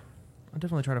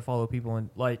definitely try to follow people, and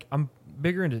like I'm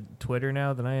bigger into Twitter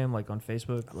now than I am like on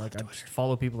Facebook. Like I just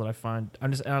follow people that I find.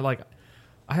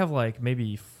 I have like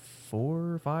maybe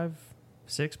 4, 5,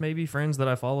 6 maybe friends that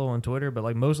I follow on Twitter, but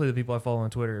like mostly the people I follow on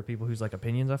Twitter are people whose like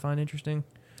opinions I find interesting.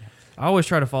 I always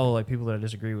try to follow like people that I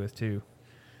disagree with too,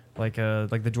 like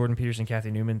the Jordan Peterson,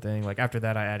 Kathy Newman thing. Like after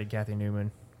that, I added Kathy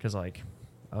Newman because like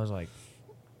I was like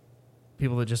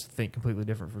people that just think completely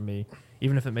different from me,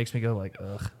 even if it makes me go like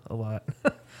ugh a lot.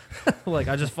 Like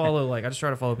I just try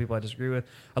to follow people I disagree with.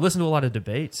 I listen to a lot of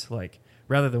debates, like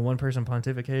rather than one person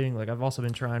pontificating. Like I've also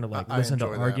been trying to like I listen to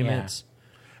enjoy that. arguments.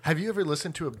 Have you ever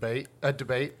listened to a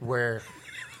debate where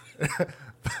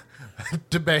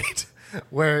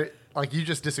like you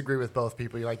just disagree with both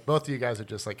people? You're like, both of you guys are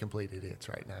just like complete idiots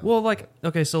right now. Well, like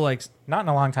okay, so like not in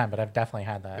a long time, but I've definitely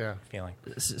had that Yeah. feeling.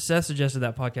 Seth suggested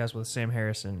that podcast with Sam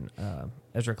Harris and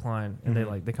Ezra Klein, and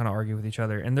they kind of argue with each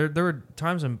other. And there were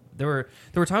times where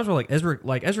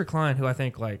like Ezra Klein, who I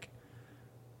think like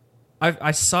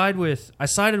I sided with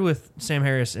Sam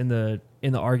Harris in the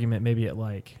argument maybe at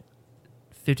like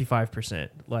 55%.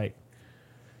 Like,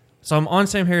 so I'm on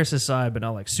Sam Harris's side, but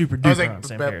not like super I was duper like, on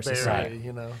Sam barely, Harris's side.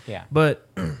 you know. Yeah. But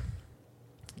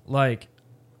like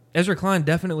Ezra Klein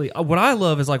definitely what I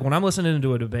love is like when I'm listening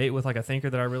to a debate with like a thinker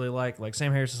that I really like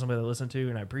Sam Harris is somebody that I listen to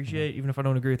and I appreciate even if I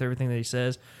don't agree with everything that he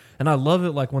says. And I love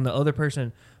it like when the other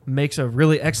person makes a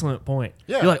really excellent point.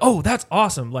 Yeah. You're like, "Oh, that's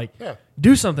awesome." Like Yeah.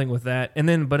 do something with that. And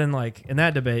then but in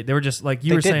that debate, they were just like you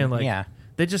They were saying didn't, like yeah.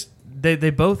 they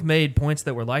both made points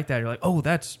that were like that. You're like, "Oh,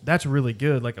 that's really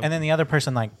good." Like And then the other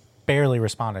person like barely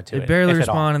responded to they it. barely if at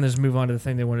all. respond and just move on to the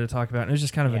thing they wanted to talk about. And it was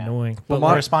just kind of Yeah. annoying. But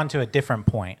But respond to a different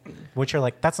point, which you're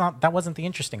like, that wasn't the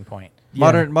interesting point.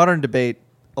 Yeah. Modern debate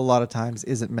a lot of times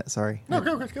isn't meant. Sorry, No,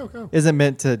 go. isn't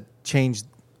meant to change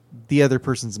the other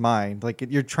person's mind. Like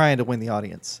you're trying to win the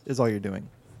audience is all you're doing.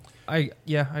 I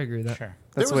agree with that. Sure.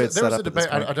 That's the there way was it's there set was up a at this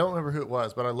debate. point. I don't remember who it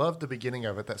was, but I love the beginning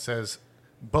of it that says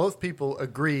both people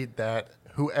agreed that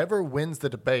whoever wins the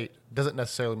debate doesn't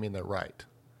necessarily mean they're right.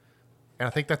 And I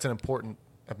think that's an important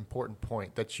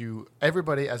point that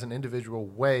everybody as an individual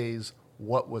weighs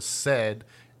what was said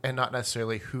and not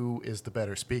necessarily who is the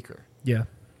better speaker. Yeah.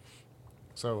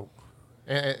 So,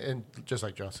 and just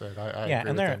like Josh said, I Yeah, agree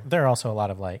and with him. there are also a lot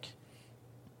of like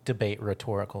debate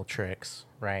rhetorical tricks,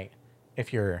 right?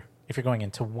 If you're going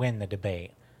in to win the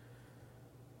debate,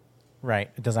 right?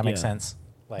 Does that make Yeah. sense?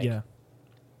 Like, Yeah.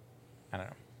 I don't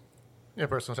know. Yeah,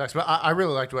 personal attacks. But I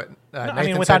really liked what No, Nathan I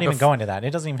mean, said without even bef- going to that,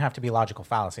 it doesn't even have to be logical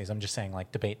fallacies. I'm just saying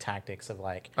like debate tactics of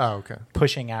like Oh, okay.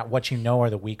 pushing at what you know are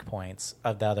the weak points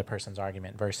of the other person's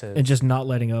argument versus And just not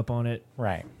letting up on it.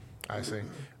 right. I see.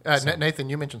 Nathan,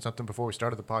 you mentioned something before we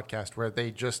started the podcast where they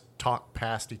just talk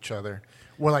past each other,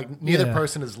 where like neither Yeah.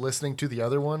 person is listening to the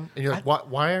other one, and you're like,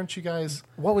 why aren't you guys?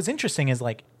 What was interesting is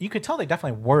like you could tell they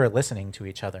definitely were listening to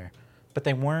each other, but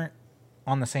they weren't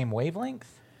on the same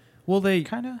wavelength. Well, they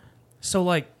Kind of so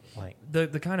like like the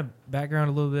kind of background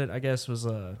a little bit, I guess, was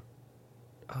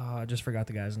I just forgot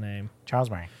the guy's name. Charles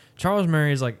Murray. Charles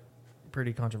Murray is like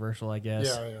pretty controversial, I guess.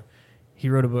 Yeah. He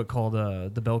wrote a book called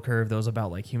The Bell Curve that was about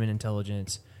like human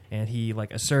intelligence, and he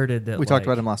like asserted that We talked like,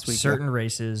 about him last week, Certain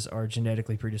races are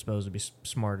genetically predisposed to be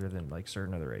smarter than like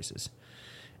certain other races,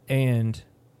 and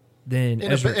then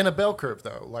In a bell curve,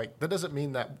 though, like that doesn't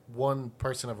mean that one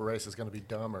person of a race is going to be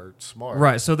dumb or smart.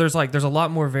 right. So there's a lot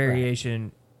more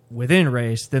variation within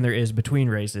race than there is between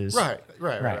races. Right.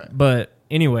 But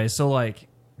anyway, so like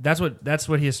that's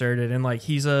what he asserted, and like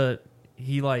he's part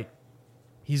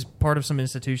of some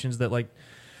institutions that like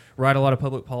write a lot of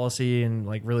public policy and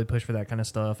like really push for that kind of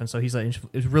stuff, and so he's a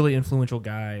really influential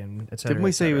guy, and et cetera. Didn't we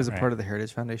et say he cetera. was a Right. part of the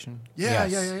Heritage Foundation? Yeah.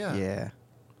 Yeah.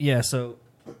 Yeah. So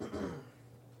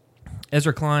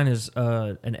Ezra Klein is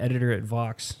an editor at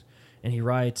Vox, and he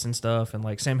writes and stuff, and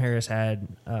like Sam Harris had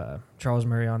Charles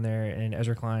Murray on there, and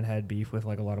Ezra Klein had beef with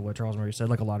like a lot of what Charles Murray said,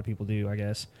 like a lot of people do, I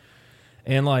guess,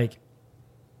 and like.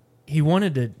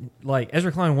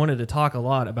 Ezra Klein wanted to talk a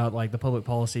lot about like the public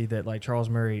policy that like Charles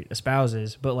Murray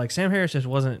espouses, but like Sam Harris just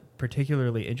wasn't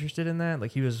particularly interested in that.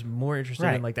 Like he was more interested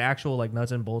in Right. like the actual like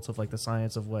nuts and bolts of like the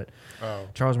science of what Oh.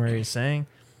 Charles Murray is saying.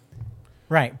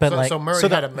 Right, but So Murray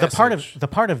had a the message.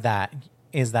 part of that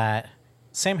is that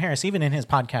Sam Harris, even in his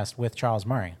podcast with Charles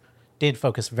Murray, did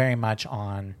focus very much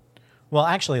on, well,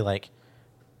 actually, like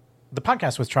the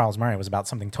podcast with Charles Murray was about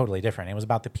something totally different. It was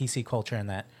about the PC culture and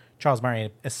that Charles Murray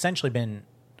had essentially been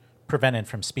prevented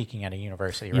from speaking at a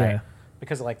university, right? Yeah.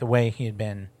 Because of like the way he had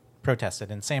been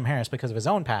protested. And Sam Harris, because of his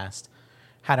own past,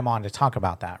 had him on to talk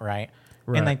about that, right?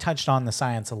 And they touched on the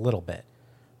science a little bit.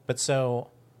 But so,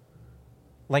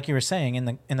 like you were saying in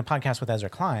the podcast with Ezra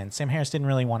Klein, Sam Harris didn't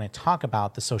really want to talk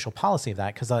about the social policy of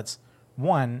that because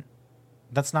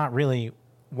that's not really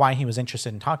why he was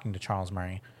interested in talking to Charles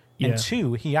Murray. Yeah. And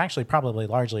two, he actually probably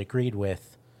largely agreed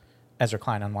with Ezra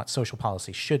Klein on what social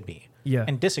policy should be. Yeah.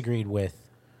 And disagreed with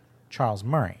Charles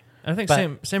Murray. I think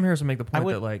But Sam Harris would make the point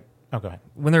would- that like Oh, go ahead.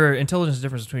 when there are intelligence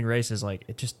differences between races, like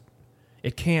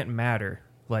it can't matter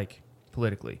like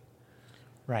politically.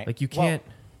 Right. Like you Well, can't.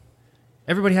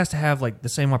 Everybody has to have like the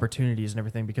same opportunities and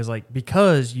everything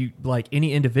because you like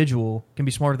any individual can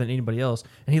be smarter than anybody else,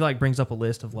 and he like brings up a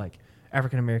list of like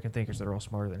African American thinkers that are all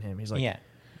smarter than him. He's like, yeah.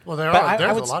 Well, But I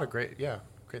there's would a lot of great,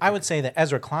 great I would say that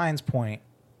Ezra Klein's point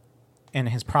and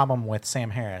his problem with Sam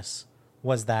Harris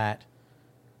was that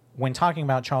when talking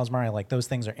about Charles Murray, like those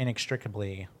things are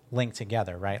inextricably linked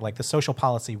together, right? Like the social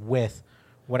policy with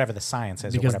whatever the science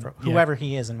is Because- or whatever, yeah. whoever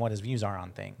he is and what his views are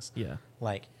on things. yeah,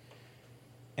 Like,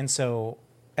 and so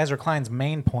Ezra Klein's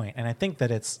main point, and I think that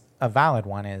it's a valid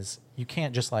one, is you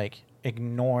can't just like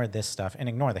ignore this stuff and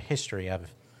ignore the history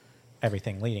of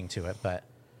everything leading to it. But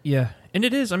yeah, and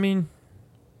it is. I mean,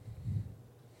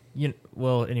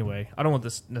 well, anyway, I don't want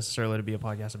this necessarily to be a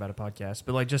podcast about a podcast,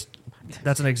 but like just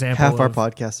that's an example. Half our of,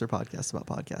 podcasts are podcasts about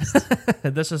podcasts.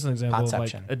 That's just an example of like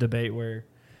Podception. a debate where,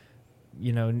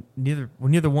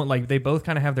 neither one, like they both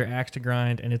kind of have their axe to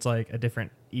grind, and it's like a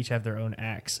different, each have their own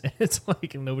axe. It's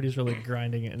like nobody's really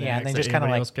grinding it. yeah, and they just kind of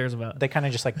like cares about. They kind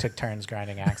of just like took turns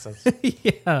grinding axes.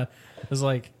 Yeah, it was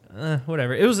like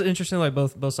whatever. It was interesting. Like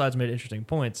both sides made interesting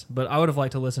points, but I would have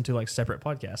liked to listen to like separate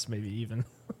podcasts, maybe even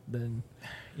than.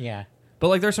 Yeah. But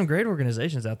like, there's some great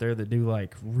organizations out there that do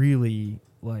like really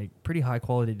like pretty high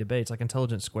quality debates. Like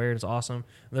Intelligence Squared is awesome. And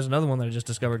there's another one that I just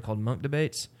discovered called Monk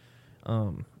Debates,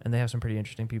 and they have some pretty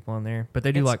interesting people on there. But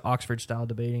they do It's- like Oxford style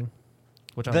debating,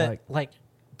 which I like.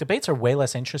 Debates are way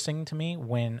less interesting to me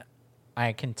when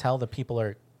I can tell the people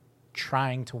are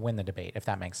trying to win the debate, if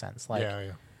that makes sense. Like,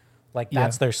 yeah. like Yeah.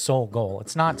 that's their sole goal.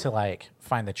 It's not to like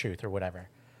find the truth or whatever.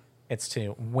 It's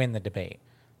to win the debate.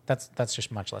 That's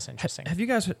just much less interesting. Have you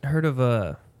guys heard of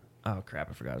oh crap,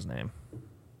 I forgot his name.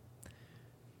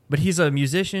 But he's a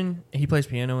musician. He plays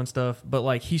piano and stuff. But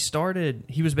like he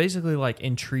was basically like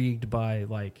intrigued by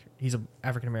like he's an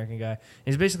African American guy.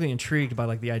 He's basically intrigued by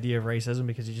like the idea of racism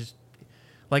because he just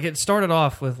like it started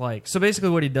off with like so basically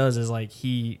what he does is like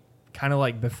he kind of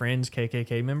like befriends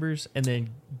KKK members and then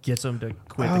gets them to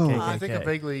quit Oh. the KKK. I think I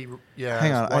vaguely,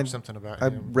 Hang on, watched something about I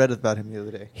him. read about him the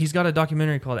other day. He's got a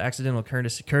documentary called Accidental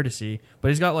Courtesy, but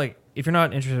he's got like if you're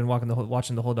not interested in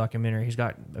watching the whole documentary, he's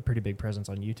got a pretty big presence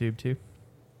on YouTube too.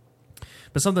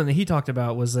 But something that he talked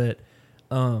about was that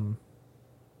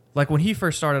like when he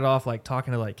first started off like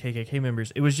talking to like KKK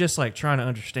members, it was just like trying to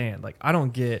understand. Like I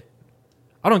don't get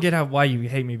why you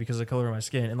hate me because of the color of my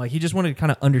skin, and like he just wanted to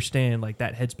kind of understand like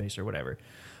that headspace or whatever.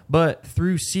 But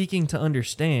through seeking to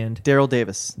understand, Daryl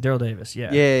Davis.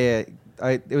 yeah, Yeah.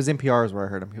 It was NPR's where I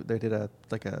heard him. They did a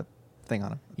thing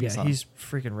on him. a piece yeah, on him. he's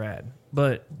freaking rad.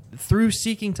 But through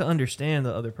seeking to understand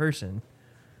the other person,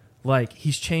 like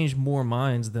he's changed more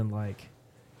minds than like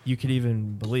you could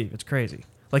even believe. It's crazy.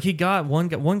 Like he got one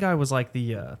guy was like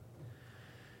the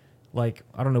like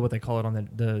I don't know what they call it on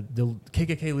the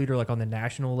KKK leader like on the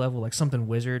national level, like something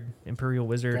wizard, imperial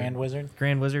wizard, Grand Wizard?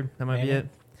 Grand Wizard. That might be Maybe. it.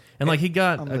 And like he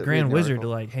got I'm a reading Grand the Wizard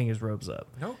article. to like hang his robes up.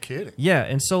 No kidding. Yeah,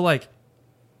 and so like,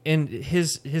 and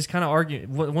his kind of argument.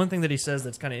 One thing that he says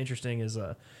that's kind of interesting is,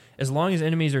 as long as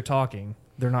enemies are talking,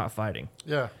 they're not fighting.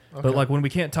 Yeah. Okay. But like when we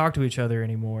can't talk to each other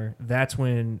anymore, that's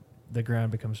when the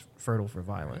ground becomes fertile for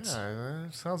violence.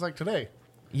 Yeah, sounds like today.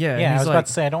 Yeah, and Yeah, I he's was like, about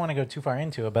to say I don't want to go too far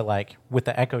into it, but like with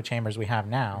the echo chambers we have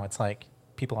now, it's like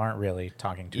people aren't really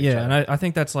talking to each yeah, other. and I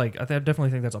think that's like I definitely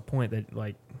think that's a point that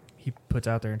like he puts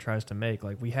out there and tries to make.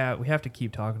 Like we have to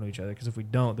keep talking to each other because if we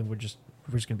don't, then we're just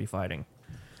gonna be fighting.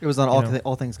 It was on you know.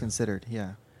 all things considered.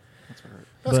 Yeah. That's what I heard.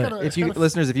 That's But kinda, If you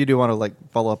listeners, if you do want to like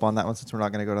follow up on that one, since we're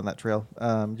not going to go down that trail,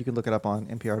 you can look it up on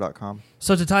NPR.com.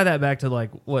 So to tie that back to like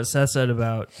what Seth said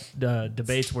about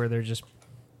debates where they're just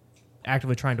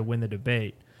actively trying to win the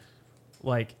debate,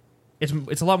 like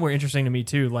it's a lot more interesting to me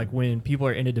too. Like when people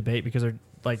are in a debate because they're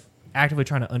like actively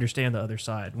trying to understand the other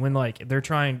side. When like they're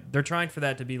trying for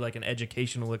that to be like an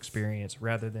educational experience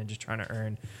rather than just trying to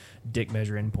earn dick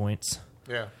measuring points.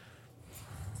 yeah,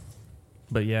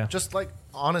 But yeah, just like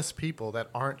honest people that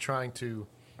aren't trying to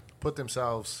put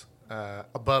themselves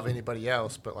above anybody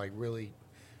else, but like really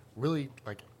really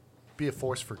like be a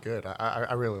force for good.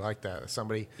 I really like that.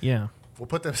 Somebody Yeah. will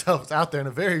put themselves out there in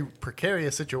a very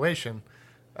precarious situation.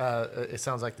 It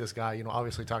sounds like this guy,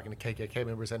 obviously talking to KKK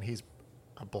members, and he's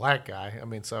a black guy. I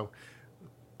mean, so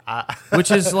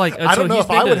Which is like I so don't know he's if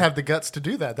been I would to- have the guts to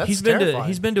do that. That's he's been terrifying. to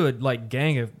he's been to a like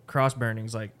gang of cross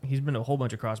burnings. Like he's been to a whole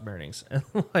bunch of cross burnings. And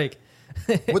like,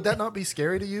 Would that not be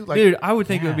scary to you? Like, dude, I would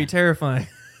think it would be Yeah. terrifying.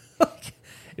 Like,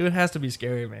 it has to be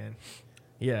scary, man.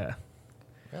 Yeah.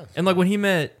 yes. And like when he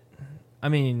met, I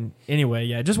mean, anyway,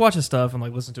 yeah, just watch his stuff and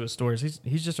like listen to his stories.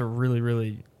 He's just a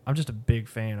really. I'm just a big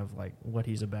fan of like what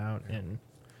he's about. And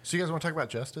So you guys want to talk about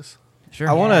justice? sure,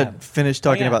 I want Yeah. to finish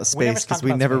talking yeah, about we never space because talked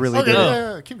we about never space. really Okay, did.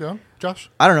 yeah, keep going, Josh.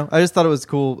 I don't know. I just thought it was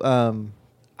cool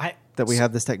I that we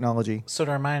have this technology. So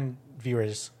to remind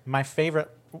viewers, my favorite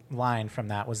line from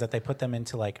that was that they put them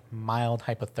into like mild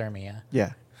hypothermia,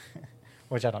 Yeah.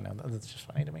 which I don't know. That's just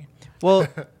funny to me. Well,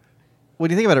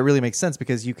 when you think about it, it really makes sense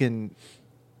because you can,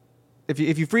 if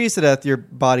you freeze to death, your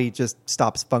body just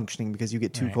stops functioning because you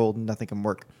get too Right. cold and nothing can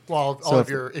work. Well, So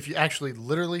if you actually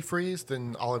literally freeze,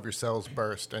 then all of your cells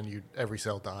burst and every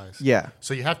cell dies. Yeah.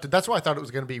 So you have to. That's why I thought it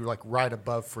was going to be like right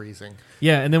above freezing.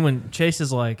 yeah. And then when Chase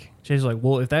is like,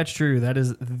 well, if that's true, that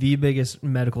is the biggest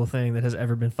medical thing that has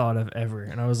ever been thought of ever.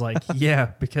 And I was like, yeah,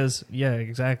 because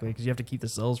exactly, because you have to keep the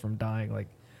cells from dying, like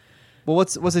Well,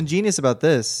 what's ingenious about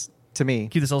this to me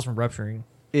keep the cells from rupturing.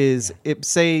 is it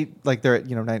say like they're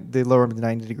at they lower them to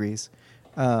 90 degrees.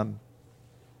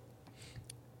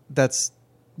 That's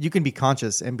you can be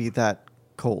conscious and be that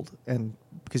cold, and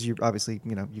because you're obviously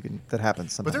you can that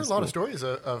happens. But there's Sometimes. a lot of stories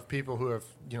of people who have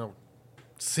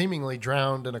seemingly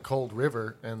drowned in a cold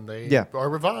river and they Yeah. are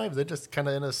revived. They're just kind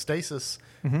of in a stasis,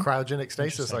 cryogenic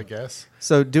stasis, I guess.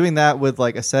 So doing that with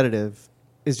like a sedative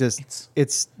is just It's-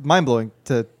 it's mind blowing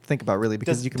to think about, really,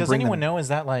 because Does, you can does bring anyone them. know? Is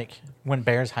that like when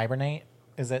bears hibernate?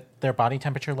 Is it their body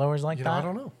temperature lowers like that? I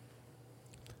don't know.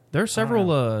 There are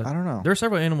several. I don't know. There are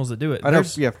several animals that do it. I know,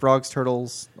 There's- yeah, frogs,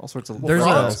 turtles, all sorts of.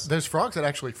 There's There's frogs that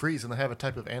actually freeze and they have a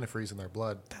type of antifreeze in their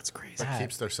blood that's crazy. that That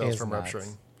keeps their cells is from nuts.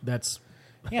 rupturing. That's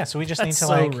Yeah, so we just need that's to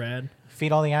so like rad.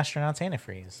 feed all the astronauts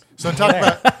antifreeze. So talk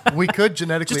about we could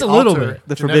genetically Just a little alter, bit.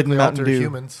 The genetically forbidden Mountain alter Dew.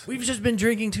 humans. We've just been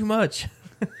drinking too much.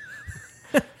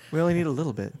 We only need a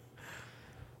little bit.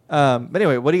 But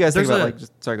anyway, what do you guys think There's about a- like?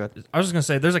 Sorry, go ahead. I was just gonna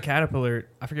say, there's a caterpillar.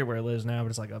 I forget where it lives now, but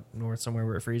it's like up north somewhere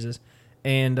where it freezes.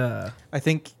 And I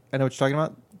think I know what you're talking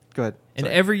about. Go ahead. and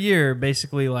Sorry. every year,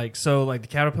 basically, like the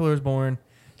caterpillar is born.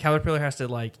 Caterpillar has to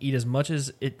like eat as much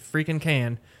as it freaking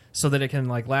can, so that it can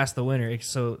like last the winter.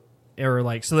 So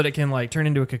that it can like turn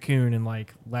into a cocoon and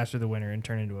like last through the winter and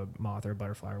turn into a moth or a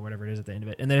butterfly or whatever it is at the end of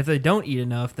it. And then if they don't eat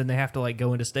enough, then they have to like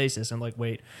go into stasis and like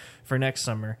wait for next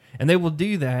summer. And they will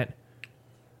do that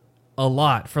a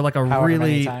lot for like a However many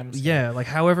really times. like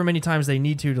however many times they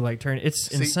need to like turn. It's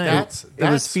See, insane. that's It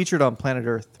was featured on Planet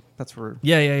Earth. That's where.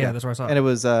 yeah. That's where I saw it. And it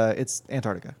was it's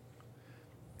Antarctica.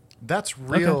 That's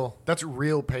real. That's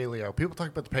real paleo. People talk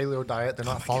about the paleo diet. They're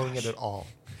not following it at all.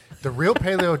 The real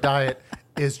paleo diet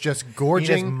is just Eat as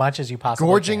gorging, much as you possibly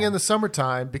gorging can. in the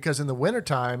summertime, because in the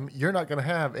wintertime, you're not going to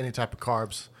have any type of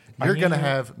carbs. Are You're going to you-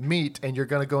 have meat and you're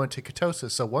going to go into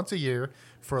ketosis. So once a year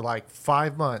for like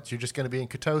 5 months, you're just going to be in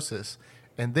ketosis.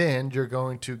 And then you're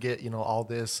going to get, all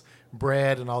this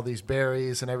bread and all these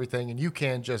berries and everything, and you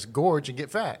can just gorge and get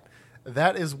fat.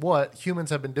 That is what humans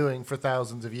have been doing for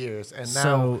thousands of years. And now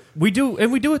So we do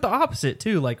it the opposite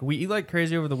too. Like we eat like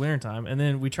crazy over the wintertime, and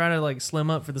then we try to like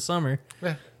slim up for the summer,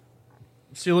 yeah,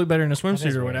 so you look better in a is swimsuit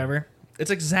or weird. whatever.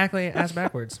 It's exactly ass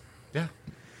backwards. yeah.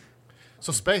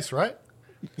 So space, right?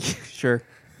 Sure.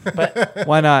 But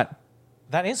Why not?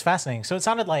 that is fascinating. So it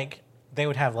sounded like they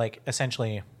would have like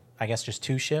essentially, I guess, just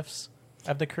 2 shifts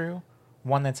of the crew.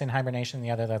 One that's in hibernation,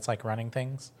 the other that's like running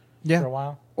things Yeah. for a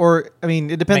while. Or I mean,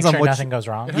 it depends Make on sure what. nothing goes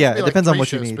wrong. It has Yeah, to be it like depends on 3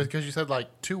 what you shifts, need. because you said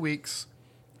like 2 weeks,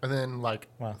 and then like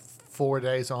Well, 4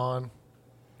 days on,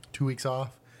 2 weeks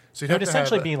off. So you'd it have would to have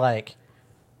essentially be like,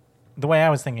 the way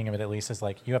I was thinking of it at least is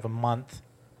like you have a month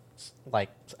like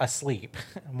asleep,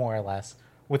 more or less,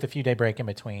 with a few day break in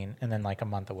between, and then like a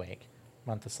month awake.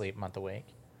 Month asleep, month awake.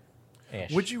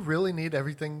 Ish. Would you really need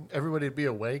everybody to be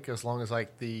awake as long as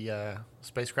like the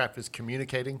spacecraft is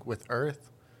communicating with Earth?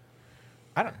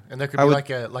 I don't And there could I be would-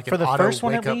 like for an the auto first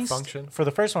one wake at up least. function. For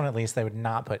the first one at least, they would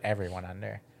not put everyone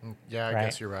under. Yeah, I right.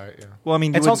 guess you're right. Yeah. Well, I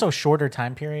mean, you It's would- also a shorter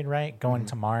time period, right? Going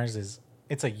to Mars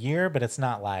it's a year, but it's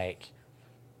not like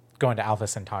going to Alpha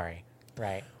Centauri,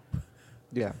 right?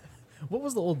 yeah. What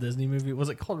was the old Disney movie? Was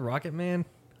it called Rocket Man?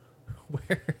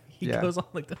 Where he Yeah. goes on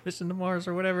like the mission to Mars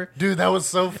or whatever. Dude, that was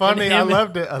so funny. And I him-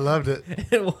 loved it. I loved it.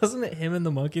 It wasn't it him and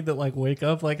the monkey that like wake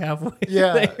up like halfway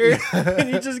Yeah, there, and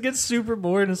he just gets super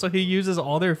bored, and so he uses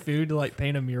all their food to like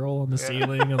paint a mural on the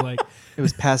ceiling and like It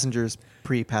was passengers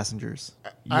pre-passengers.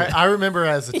 I remember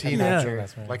as a teenager,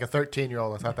 That's right. like a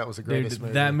 13-year-old, I thought that was the dude, greatest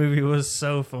movie. that movie was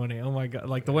so funny. Oh my god,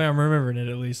 like the way I'm remembering it,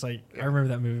 at least like I remember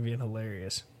that movie being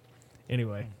hilarious.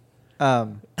 Anyway, Yeah,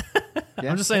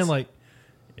 I'm just saying like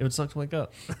it would suck to wake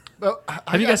up. Well,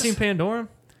 Have you guys seen Pandora?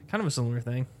 Kind of a similar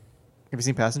thing. Have you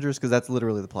seen Passengers? Because that's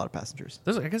literally the plot of Passengers.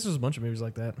 I guess there's a bunch of movies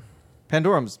like that.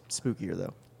 Pandorum's spookier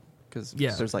though, because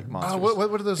Yeah. there's like monsters. what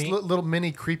are those The- little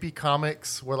mini creepy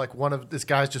comics where like one of this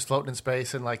guy's just floating in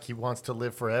space and like he wants to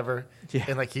live forever, Yeah.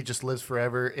 and like he just lives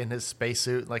forever in his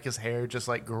spacesuit, like his hair just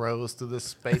like grows through this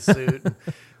spacesuit,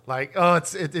 like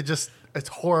it's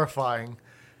horrifying,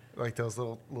 like those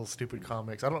little stupid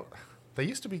comics. They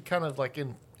used to be kind of like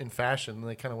in fashion, and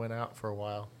they kind of went out for a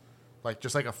while, like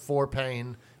just like a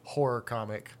 4-pane horror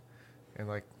comic, and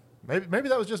like maybe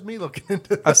that was just me looking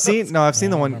into. I've seen the I one,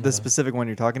 remember the those. specific one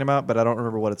you're talking about, but I don't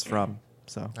remember what it's from.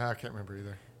 So I can't remember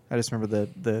either. I just remember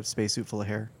the spacesuit full of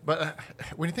hair. But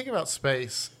when you think about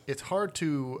space, it's hard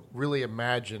to really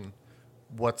imagine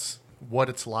what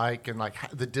it's like and like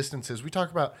the distances. We talk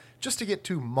about just to get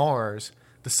to Mars,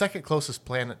 the second closest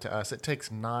planet to us, it takes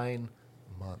 9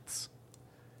 months.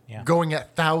 Yeah. Going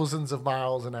at thousands of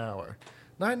miles an hour.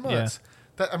 9 months.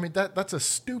 That's a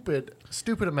stupid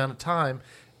amount of time.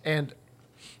 And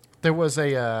there was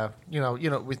a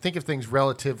we think of things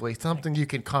relatively, something you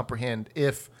can comprehend.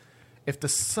 If the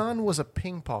sun was a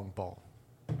ping pong ball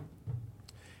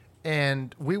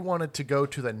and we wanted to go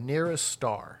to the nearest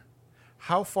star,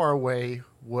 how far away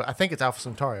I think it's Alpha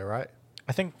Centauri, right?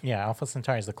 I think, yeah, Alpha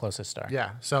Centauri is the closest star.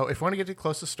 Yeah. So if we want to get to the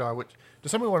closest star, which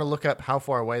does somebody want to look up how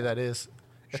far away that is?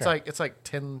 It's Sure. like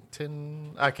 10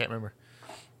 I can't remember.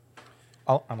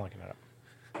 I'm looking it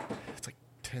up. It's like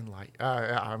 10 light.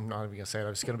 I'm not even gonna say it.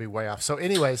 I'm just gonna be way off. So,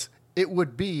 anyways, it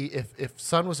would be if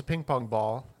sun was a ping pong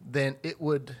ball, then it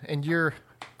would. And you're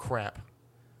crap.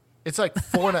 It's like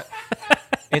 4 and a.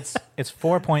 It's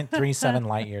 4.37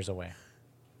 light years away.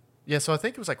 Yeah. So I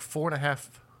think it was like 4.5.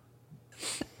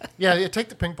 Yeah. Take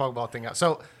the ping pong ball thing out.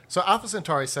 So Alpha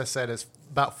Centauri said is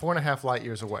about 4.5 light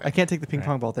years away. I can't take the ping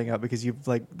pong ball thing out because you've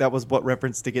that was what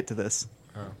reference to get to this.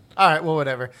 All right, well,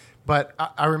 whatever. But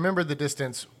I remember the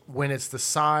distance when it's the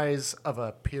size of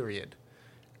a period.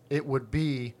 It would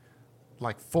be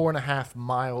like 4.5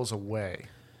 miles away.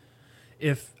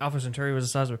 If Alpha Centauri was the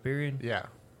size of a period, Yeah.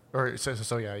 Or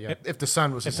so yeah. If the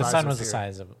sun was If the the size sun of was a the period.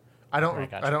 size of, I don't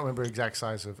Right, gotcha. I don't remember the exact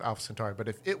size of Alpha Centauri, but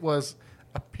if it was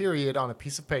a period on a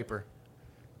piece of paper,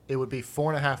 it would be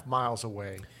 4.5 miles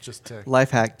away. Just to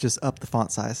Life hack: just up the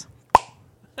font size.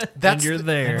 that's you're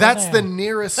there. That's the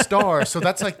nearest star. So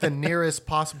that's like the nearest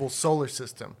possible solar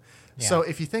system. Yeah. So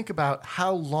if you think about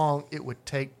how long it would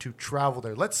take to travel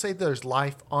there, let's say there's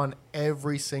life on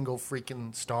every single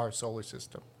freaking star solar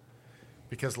system.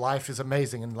 Because life is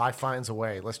amazing and life finds a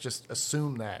way. Let's just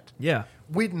assume that. yeah,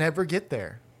 We'd never get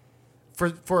there.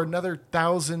 For another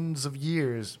thousands of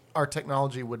years, our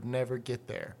technology would never get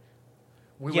there.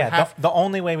 We yeah, would have the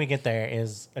only way we get there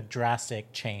is a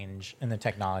drastic change in the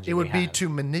technology. it would we be have. to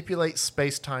manipulate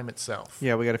space-time itself.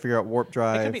 Yeah, we got to figure out warp It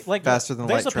drive, could be like faster than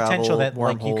there's light a potential travel, that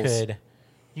like wormholes.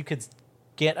 you could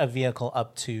get a vehicle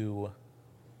up to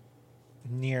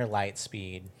near light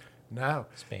speed No.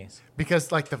 space.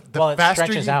 Because like the Well, it faster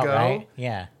stretches you out, go, right?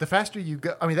 Yeah. the faster you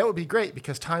go, I mean, that would be great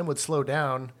because time would slow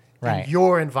down Right. in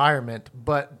your environment.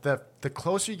 But the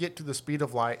closer you get to the speed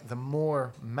of light, the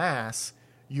more mass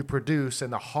you produce,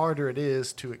 and the harder it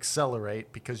is to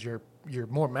accelerate because you're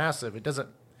more massive. It doesn't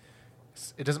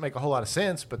make a whole lot of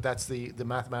sense, but that's the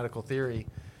mathematical theory.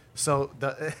 So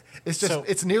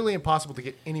it's nearly impossible to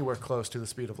get anywhere close to the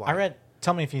speed of light.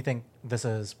 Tell me if you think this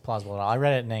is plausible at all. I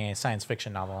read it in a science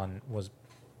fiction novel and was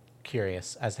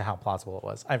curious as to how plausible it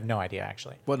was. I have no idea,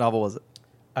 actually. What novel was it?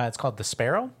 It's called The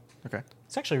Sparrow. Okay,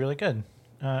 It's actually really good.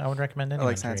 I would recommend I anyone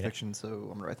like to science read it. fiction, so I'm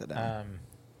gonna write that down.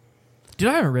 dude,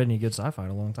 I haven't read any good sci-fi in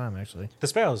a long time actually. The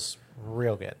Sparrow's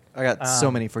real good. I got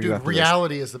so many for you Dude, after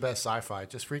reality is the best sci-fi.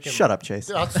 Just freaking Shut up, Chase.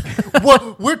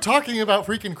 What we're talking about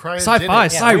freaking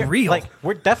cryogenic. Sci-fi. we're,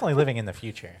 we're definitely living in the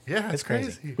future. Yeah, it's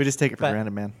crazy. this. We just take it for But-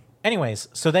 granted, man. Anyways,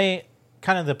 so they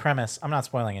kind of the premise. I'm not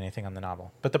spoiling anything on the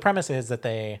novel, but the premise is that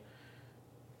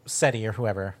SETI or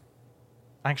whoever.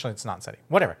 Actually, it's not SETI.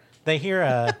 Whatever. They hear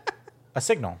a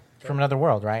signal from another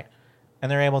world, right?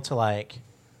 And they're able to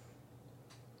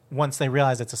once they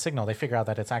realize it's a signal, they figure out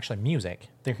that it's actually music.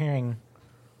 They're hearing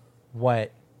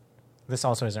what this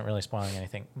also isn't really spoiling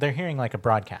anything. They're hearing like a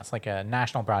broadcast, like a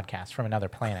national broadcast from another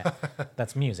planet.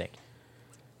 That's music.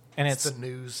 And It's the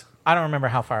news. I don't remember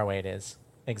how far away it is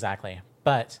exactly,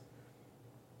 but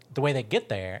the way they get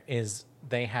there is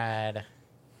they had,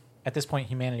 at this point,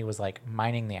 humanity was like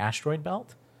mining the asteroid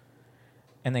belt,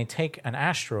 and they take an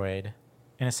asteroid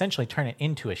and essentially turn it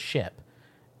into a ship,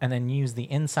 and then use the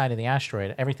inside of the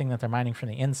asteroid, everything that they're mining from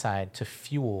the inside, to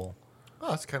fuel Oh,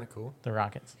 that's kind of cool. the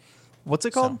rockets. What's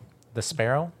it called? So, The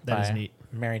Sparrow That is by neat.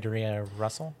 Mary Doria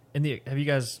Russell. Have you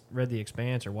guys read The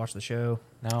Expanse or watched the show?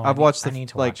 No, I've watched I the need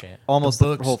to like watch it. almost The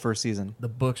the books. whole first season. The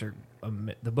books are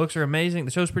amazing.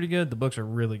 The show's pretty good. The books are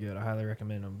really good. I highly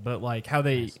recommend them. But like how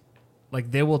they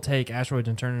they will take asteroids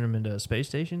and turn them into space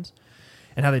stations.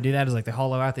 And how they do that is like they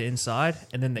hollow out the inside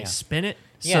and then they Yeah. spin it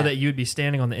Yeah. so that you would be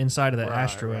standing on the inside of the Right,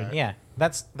 asteroid. right. Yeah,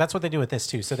 that's what they do with this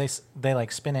too. So they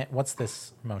like spin it. What's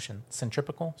this motion?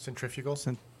 Centripetal. Centrifugal.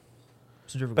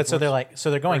 Centrifugal But so force.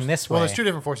 they're going this way. Well, there's two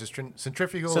different forces: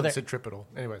 centrifugal So and they're- centripetal.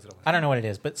 Anyways, I don't know what it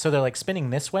is, but so they're like spinning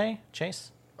this way.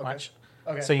 Chase, watch.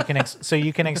 Okay. So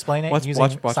you can explain it using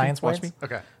watch me, science watch words. me.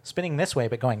 Okay. Spinning this way,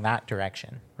 but going that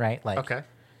direction, right? Like, Okay.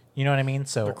 you know what I mean?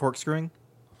 So They're corkscrewing.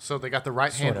 So they got the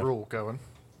right hand Sort of. rule going.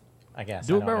 I guess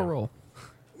do I a don't barrel know. roll.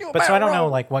 But so I don't know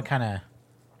like what kind of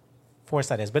force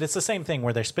that is, but it's the same thing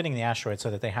where they're spinning the asteroid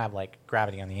so that they have like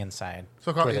gravity on the inside.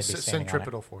 So called where it's they'd be standing on it.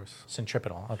 centripetal force.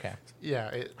 Centripetal. Okay. Yeah.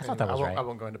 I thought that was right. I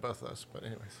won't go into both of those, but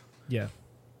anyways. Yeah.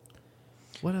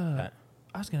 What But-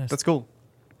 I was gonna. That's cool.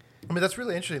 I mean, that's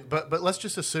really interesting. But let's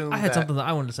just assume I had that, something that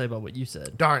I wanted to say about what you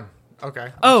said. Darn.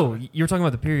 Okay. Oh, you were talking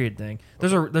about the period thing.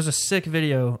 There's a sick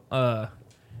video.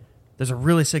 There's a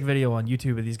really sick video on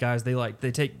YouTube of these guys.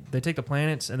 They take the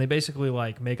planets and they basically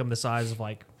like make them the size of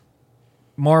like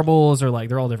marbles or like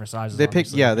they're all different sizes. They pick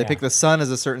obviously. they pick the sun as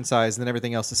a certain size, and then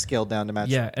everything else is scaled down to match.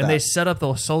 Yeah, and that. they set up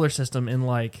the solar system in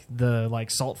like the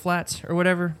like salt flats or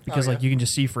whatever because yeah. like you can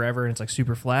just see forever and it's like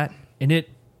super flat and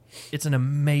it's an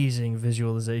amazing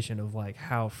visualization of like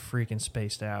how freaking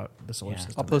spaced out the solar Yeah.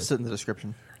 system. I'll post is. it in the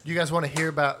description. You guys want to hear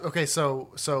about? Okay, so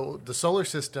the solar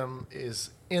system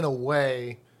is in a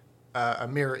way a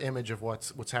mirror image of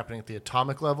what's happening at the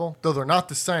atomic level, though they're not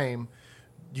the same.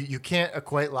 You can't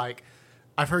equate like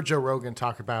I've heard Joe Rogan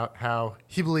talk about how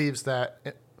he believes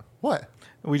that what.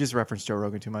 We just referenced Joe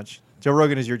Rogan too much. Joe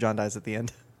Rogan is your John dies at the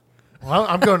end. Well,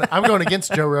 I'm going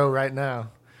against Joe Rogan right now.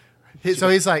 So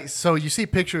he's like, so you see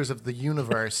pictures of the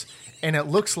universe, and it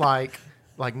looks like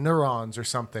neurons or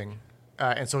something,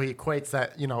 and so he equates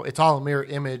that it's all a mirror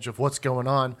image of what's going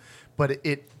on, but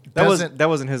it doesn't. That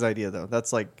wasn't his idea though.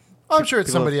 That's like I'm sure it's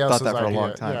people somebody have else's thought that for idea. a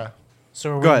long time. Yeah.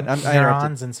 So are Go we ahead, I interrupted.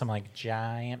 neurons and some like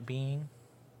giant being,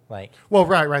 like Well,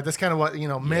 right. That's kind of what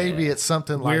Maybe it's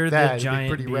something like We're that. the It'd be giant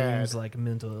pretty beings rad. like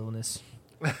mental illness.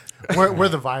 We're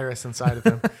the virus inside of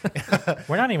him.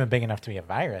 we're not even big enough to be a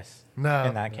virus. No,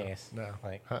 in that no, case, no.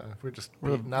 like We're just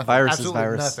We're the nothing. virus's Absolutely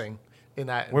virus. nothing in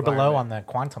that. we're below on environment.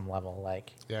 the quantum level.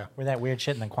 Like Yeah. we're that weird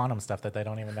shit in the quantum stuff that they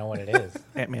don't even know what it is.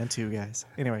 Ant-Man 2 guys.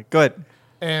 Anyway, go ahead.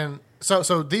 And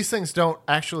so these things don't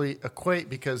actually equate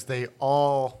because they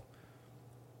all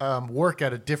work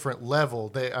at a different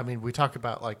level. We talk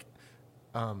about like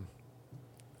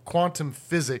quantum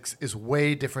physics is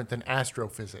way different than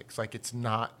astrophysics. Like it's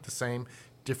not the same.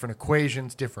 Different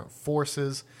equations, different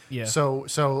forces. Yeah. So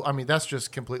that's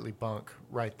just completely bunk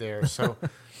right there. So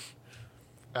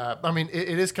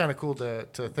it is kind of cool to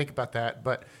think about that,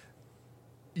 but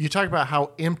you talk about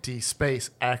how empty space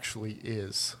actually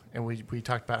is, and we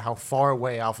talked about how far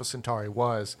away Alpha Centauri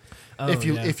was. Oh, if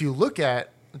yeah. you look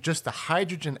at just the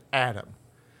hydrogen atom,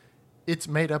 it's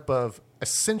made up of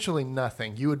essentially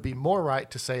nothing. You would be more right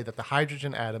to say that the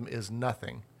hydrogen atom is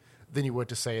nothing than you would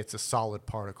to say it's a solid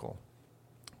particle,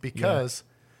 because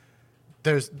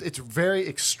it's very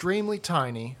extremely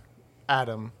tiny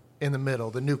atom in the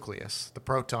middle, the nucleus, the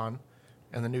proton,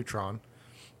 and the neutron.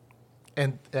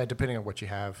 And depending on what you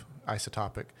have,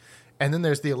 isotopic. And then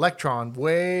there's the electron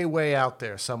way, way out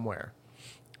there somewhere.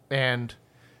 And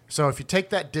so if you take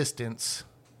that distance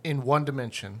in one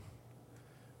dimension,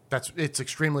 it's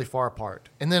extremely far apart.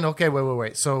 And then, okay,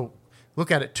 wait. So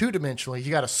look at it two-dimensionally. You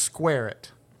got to square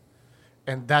it.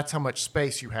 And that's how much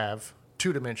space you have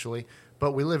two-dimensionally.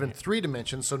 But we live in three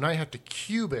dimensions, so now you have to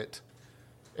cube it.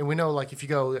 And we know, like, if you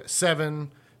go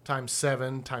 7 times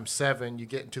 7 times 7, you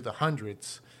get into the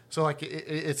hundreds. So, like,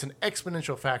 it's an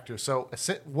exponential factor. So,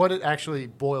 what it actually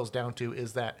boils down to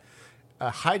is that a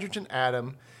hydrogen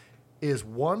atom is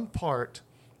 1 part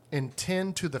in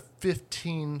 10 to the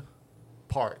 15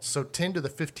 parts. So, 10 to the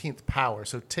 15th power.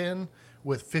 So, 10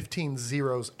 with 15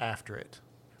 zeros after it.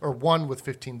 Or 1 with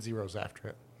 15 zeros after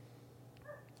it.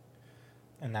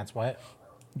 And that's what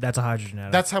That's a hydrogen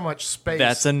atom. That's how much space.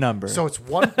 That's a number. So it's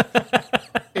one.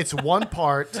 It's 1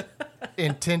 part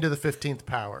in 10 to the 15th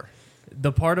power.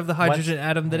 the part of the hydrogen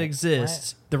atom that Wait,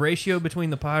 exists, the ratio between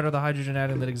the part of the hydrogen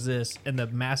atom that exists and the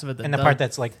mass of it that and the doesn't- part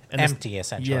that's like and this- empty,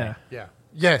 essentially. Yeah. Yeah.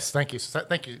 Yes. Thank you.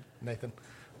 Thank you, Nathan.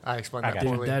 I explained I that got you.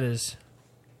 Dude, poorly. that is...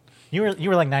 You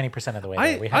were like 90% of the way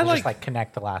I- there. We had I to like- just like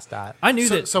connect the last dot. I knew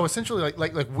so, that so essentially,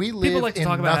 like we live people like to in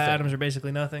talk about how nothing. atoms are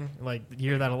basically nothing. Like,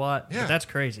 you hear that a lot. Yeah. But that's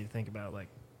crazy to think about. Like,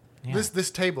 Yeah.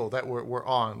 This table that we're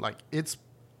on, like it's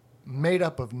made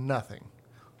up of nothing.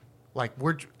 Like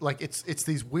it's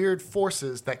these weird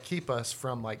forces that keep us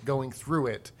from like going through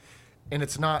it, and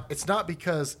it's not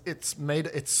because it's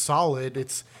solid.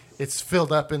 It's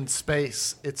filled up in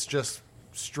space. It's just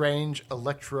strange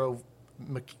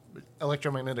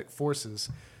electromagnetic forces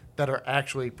that are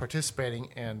actually participating.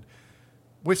 And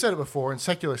we've said it before, and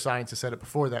secular science has said it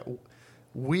before, that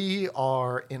we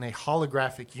are in a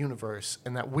holographic universe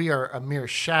and that we are a mere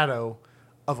shadow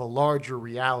of a larger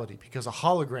reality, because a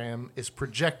hologram is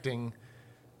projecting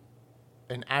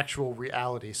an actual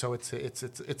reality. So it's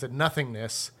a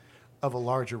nothingness of a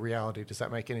larger reality. Does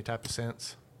that make any type of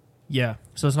sense? yeah.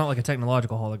 So it's not like a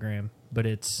technological hologram, but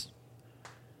it's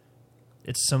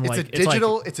some like...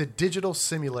 It's a digital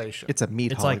simulation. It's a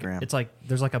meat It's hologram. like, it's like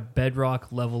there's like a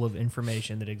bedrock level of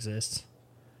information that exists.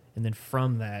 And then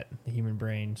from that, the human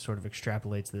brain sort of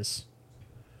extrapolates this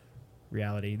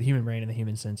reality. The human brain and the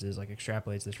human senses like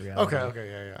extrapolates this reality.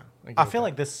 okay, yeah. I feel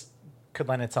like this could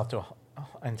lend itself to an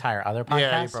entire other podcast.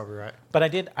 Yeah, you're probably right.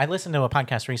 But I listened to a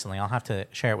podcast recently. I'll have to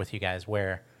share it with you guys,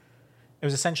 where it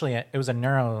was essentially it was a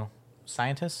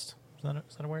neuroscientist. Is that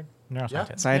a word?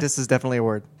 Neuroscientist. Scientist is definitely a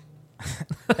word.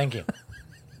 Thank you.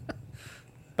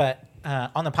 But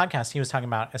on the podcast, he was talking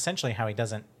about essentially how he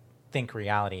doesn't think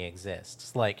reality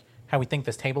exists, like how we think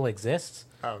this table exists,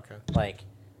 Oh, okay. like,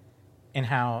 and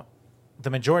how the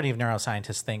majority of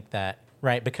neuroscientists think that,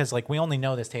 right? Because like we only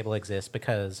know this table exists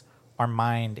because our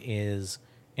mind is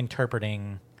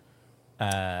interpreting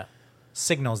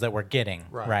signals that we're getting,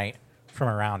 Right. right, from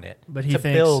around it. But he to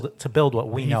thinks- build what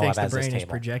we He know thinks of the as this brain is table.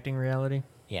 projecting reality.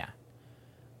 Yeah.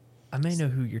 I may know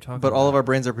who you're talking But about. all of our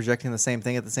brains are projecting the same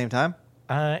thing at the same time?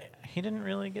 He didn't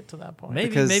really get to that point. Maybe,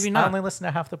 because maybe I not. only listened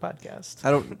to half the podcast.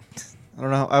 I don't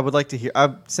know. I would like to hear.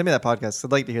 Send me that podcast.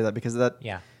 I'd like to hear that, because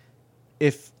Yeah.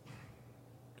 if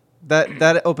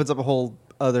that opens up a whole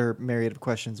other myriad of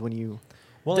questions when you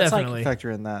Well, Definitely. it's like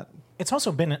factor in that. it's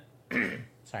also been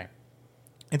sorry,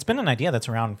 it's been an idea that's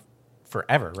around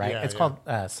forever, right? Yeah, It's yeah.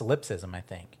 called solipsism, I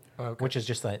think, Oh, okay. which is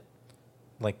just that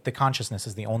like the consciousness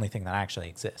is the only thing that actually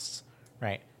exists,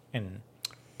 right? And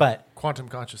but Quantum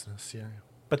consciousness. Yeah.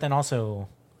 then also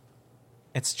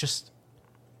it's just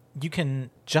you can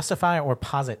justify or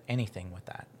posit anything with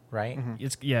that, right?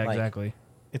 Yeah, Like, exactly.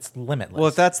 It's limitless. Well,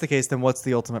 if that's the case, then what's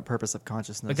the ultimate purpose of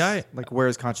consciousness? A guy- like, where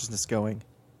is consciousness going?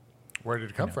 Where did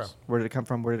it come from? Where did it come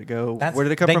from? Where did it go? That's- Where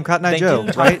did it come they- from? Cotton Eye they Joe,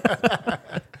 do talk- right?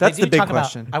 That's They the do big talk about-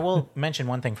 question. I will mention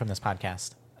one thing from this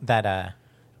podcast that,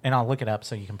 and I'll look it up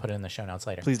so you can put it in the show notes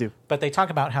later. Please do. But they talk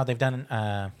about how they've done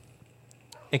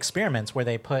experiments where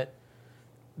they put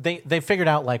they figured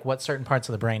out like what certain parts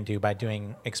of the brain do by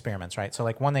doing experiments, right? So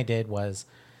like one they did was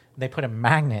they put a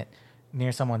magnet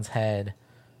near someone's head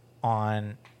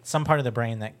on some part of the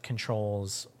brain that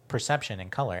controls perception and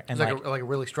color, and It's like a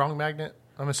really strong magnet,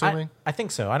 I'm assuming. I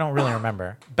think so. I don't really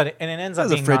remember, but it ends up That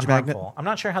was a being fridge non-harmful. magnet. I'm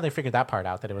not sure how they figured that part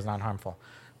out, that it was non-harmful.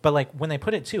 But like when they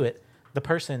put it to it, the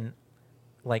person,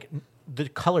 like the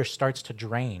color starts to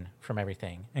drain from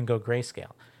everything and go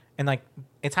grayscale, and like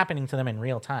it's happening to them in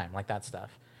real time, like that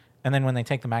stuff. And then when they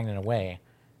take the magnet away,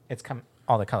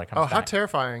 all the color comes Oh, back. how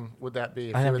terrifying would that be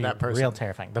if I think you were that'd that be person? real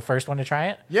terrifying. The first one to try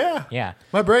it. Yeah. Yeah.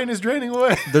 My brain is draining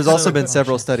away. There's also been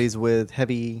several studies with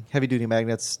heavy duty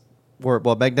magnets,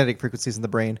 magnetic frequencies in the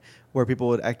brain, where people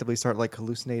would actively start like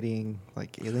hallucinating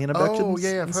like alien abductions. Oh,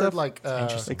 yeah, I've and heard stuff. like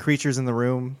like creatures in the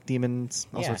room, demons,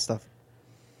 all Yeah. sorts of stuff.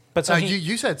 But so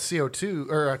you said CO2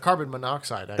 or carbon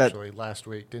monoxide actually last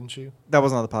week, didn't you? That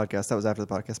wasn't on the podcast. That was after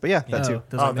the podcast. But yeah, that too.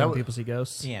 Does Oh, that that mean was- people see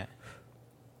ghosts? yeah.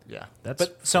 Yeah. That's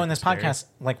But so in this freaking scary. podcast,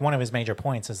 like one of his major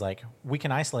points is like we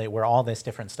can isolate where all this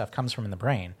different stuff comes from in the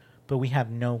brain, but we have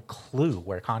no clue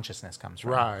where consciousness comes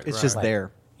from. Right. It's right. just Like-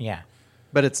 there, Yeah.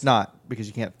 but it's not, because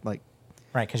you can't like.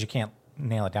 Right, because you can't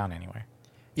nail it down anywhere.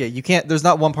 Yeah, you can't. There's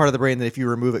not one part of the brain that if you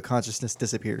remove it, consciousness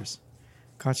disappears.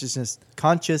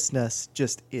 Consciousness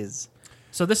just is.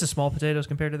 So this is small potatoes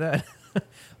compared to that.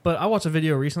 But I watched a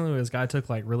video recently where this guy took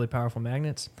like really powerful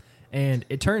magnets, and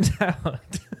it turns out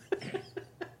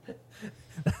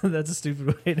that's a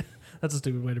stupid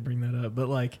way to bring that up. But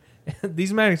like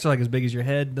these magnets are like as big as your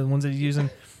head, the ones that he's using,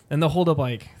 and they'll hold up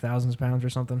like thousands of pounds or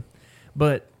something.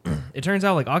 But it turns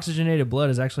out like oxygenated blood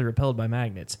is actually repelled by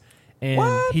magnets. And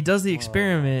he does the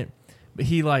experiment. But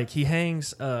he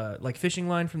hangs like fishing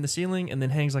line from the ceiling and then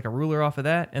hangs like a ruler off of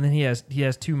that, and then he has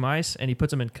 2 mice and he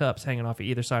puts them in cups hanging off of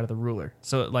either side of the ruler.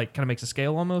 So it like kind of makes a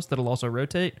scale almost that'll also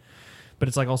rotate, but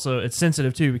it's like also it's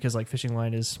sensitive too because like fishing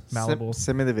line is malleable.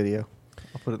 Send me the video.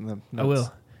 I'll put it in the notes. I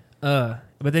will.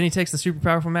 But then he takes the super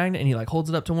powerful magnet and he like holds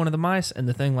it up to one of the mice and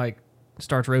the thing like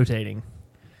starts rotating.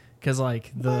 Because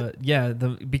like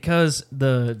because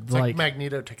the It's like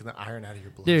Magneto taking the iron out of your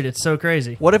blood. dude, it's so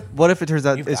crazy. What if it turns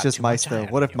out You've it's got just too mice much though?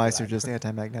 iron What in if your mice are blood. just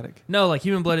anti-magnetic? No, like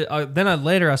human blood.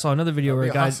 Later I saw another video where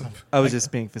That'd be a guy awesome. I was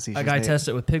just being facetious. a guy Nate.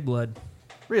 tested it with pig blood.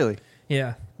 Really?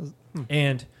 Yeah,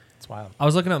 and It's wild. I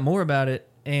was looking up more about it,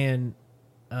 and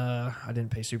I didn't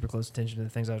pay super close attention to the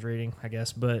things I was reading, I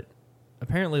guess. But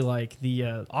apparently, like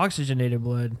the oxygenated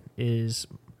blood is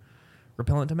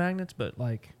repellent to magnets, but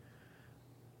like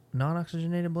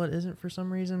non-oxygenated blood isn't for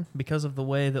some reason because of the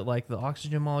way that like the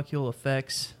oxygen molecule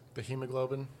affects The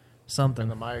hemoglobin something.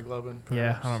 and the myoglobin.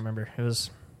 Yeah, perhaps. I don't remember. It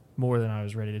was more than I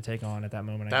was ready to take on at that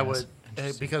moment. I That guess.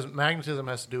 would because magnetism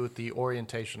has to do with the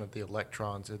orientation of the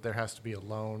electrons. There has to be a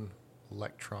lone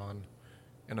electron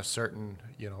in a certain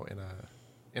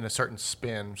in a certain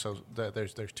spin. So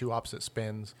there's 2 opposite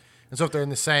spins, and so if they're in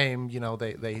the same,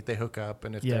 they hook up,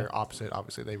 and if Yeah. they're opposite,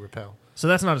 obviously they repel. So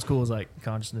that's not as cool as like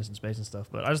consciousness and space and stuff.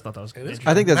 But I just thought that was. It is.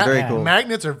 I think that's very cool.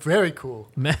 Magnets are very cool.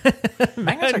 Magnets are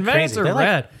Magnets crazy. are they're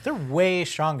rad. Like, they're way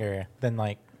stronger than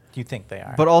like you think they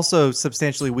are. But also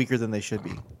substantially weaker than they should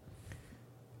be.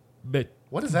 But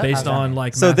What is that? based How's that on mean?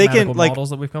 like So they can, mathematical like- models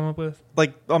that we've come up with.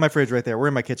 Like on my fridge right there. We're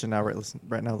in my kitchen now,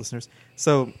 right now, listeners.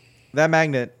 So that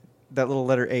magnet, that little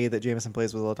letter A that Jameson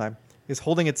plays with all the time, is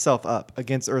holding itself up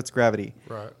against Earth's gravity.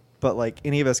 Right. But like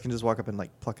any of us can just walk up and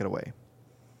like pluck it away.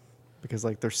 Because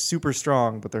like they're super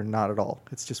strong, but they're not at all.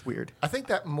 It's just weird. I think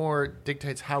that more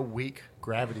dictates how weak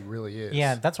gravity really is.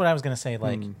 yeah, that's what I was gonna say.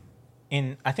 Like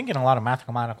I think in a lot of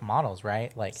mathematical models,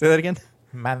 right? Like Say that again.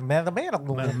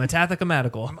 mathematical,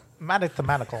 Mathematical.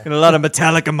 mathematical. In a lot of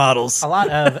Metallica models. A lot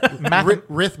of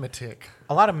Arithmetic.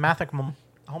 a lot of mathematical.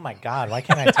 Oh my god, why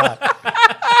can't I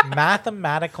talk?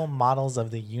 Mathematical models of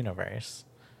the universe.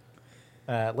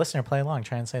 Listener, play along.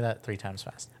 Try and say that 3 times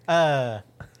fast.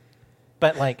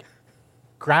 But like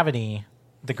gravity,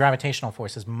 the gravitational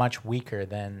force is much weaker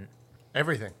than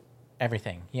Everything.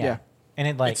 everything. Yeah. Yeah. And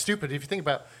it like It's stupid if you think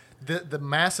about the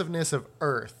massiveness of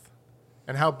Earth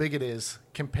and how big it is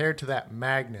compared to that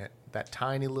magnet, that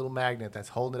tiny little magnet that's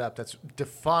holding it up, that's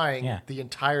defying Yeah. the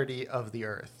entirety of the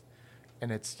Earth,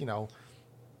 and it's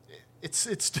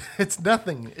it's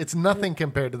nothing. It's nothing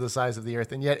compared to the size of the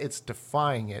Earth, and yet it's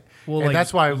defying it. Well, and like,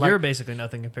 that's why you're basically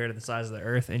nothing compared to the size of the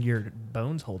Earth, and your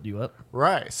bones hold you up.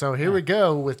 right. So here we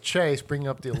go with Chase bringing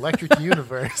up the electric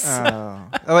universe. Oh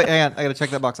wait, hang on. I gotta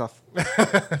check that box off. All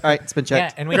right, it's been yeah,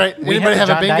 checked. and we, Great. we Anybody had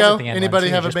have the a John Dies bingo? at the end Anybody one,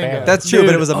 too, have a just bingo? barely. That's true,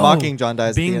 but it was a Dude, mocking John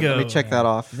Dies. At the end. Let me bingo. check that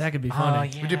off. That could be Oh, funny.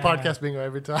 yeah. We do podcast bingo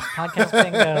every time. Podcast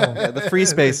bingo. Yeah, the free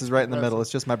space is right in the middle.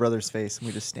 It's just my brother's face, and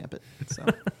we just stamp it. So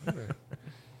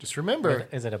Just remember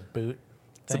Is it a boot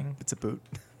thing? it's a boot.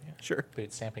 Sure.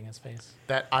 Boot stamping his face.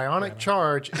 that ionic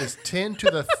charge is 10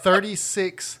 to the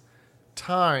 36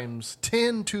 times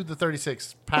 10 to the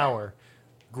 36 power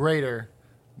greater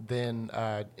than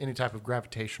any type of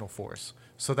gravitational force.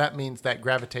 So that means that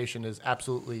gravitation is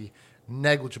absolutely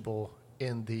negligible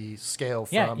in the scale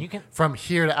from Yeah, you can- from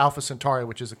here to Alpha Centauri,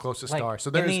 which is the closest Like, star. So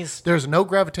in there's no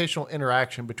gravitational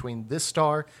interaction between this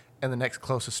star and the next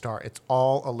closest star. It's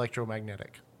all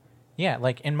electromagnetic. Yeah,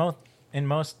 like in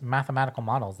most mathematical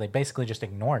models, they basically just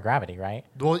ignore gravity, right?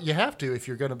 Well, you have to if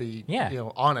you're going to be Yeah.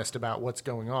 honest about what's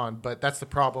going on. But that's the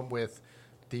problem with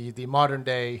the modern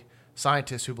day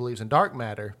scientist who believes in dark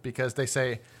matter, because they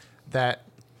say that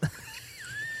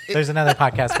There's another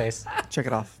podcast space. Check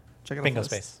it off. Check it off. Bingo the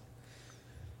list. space.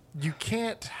 you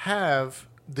can't have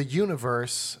the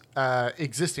universe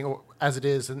existing as it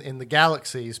is in the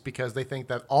galaxies, because they think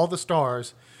that all the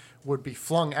stars would be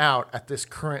flung out at this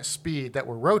current speed that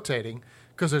we're rotating,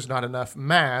 because there's not enough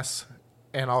mass,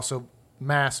 and also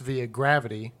mass via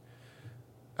gravity,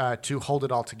 to hold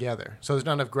it all together. So there's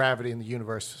not enough gravity in the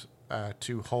universe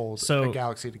to hold So- a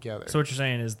galaxy together. So what you're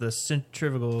saying is the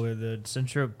centrifugal or the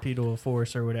centripetal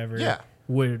force or whatever Yeah.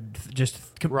 would just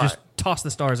Right. toss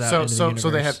the stars out into the universe. So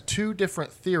they have 2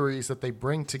 different theories that they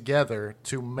bring together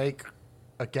to make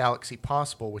a galaxy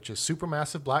possible, which is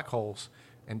supermassive black holes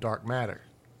and dark matter.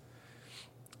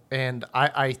 And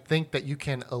I think that you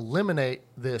can eliminate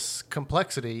this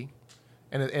complexity,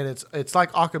 and it's like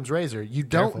Occam's razor. You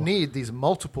don't need these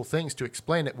multiple things to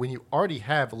explain it when you already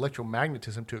have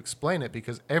electromagnetism to explain it,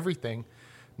 because everything,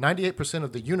 98%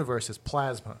 of the universe is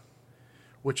plasma.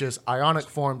 which is ionic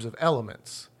forms of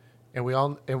elements. And we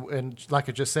all, and like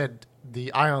I just said,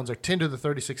 the ions are 10 to the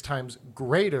 36 times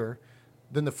greater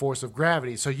than the force of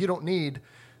gravity. So you don't need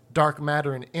dark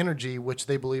matter and energy, which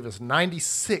they believe is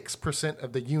 96%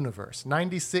 of the universe.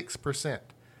 96%.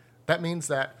 That means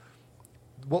that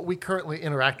what we currently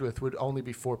interact with would only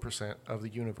be 4% of the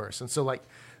universe. And so, like,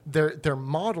 their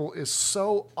model is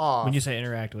so off. When you say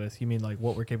interact with, you mean like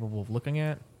what we're capable of looking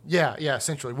at? Yeah,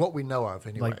 essentially, what we know of,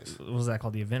 anyways. Like, what was that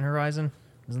called? The event horizon?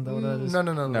 Isn't that what that is? No.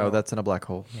 No, that's in a black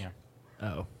hole. Yeah.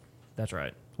 Oh, that's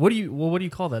right. What do you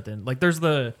call that then? Like, there's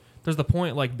the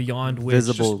point like beyond which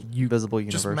Visible just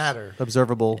universe. matter.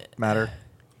 Observable matter.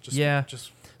 Just, yeah.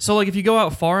 Just So like if you go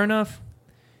out far enough,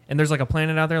 and there's like a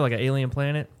planet out there, like an alien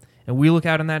planet, and we look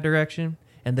out in that direction,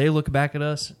 and they look back at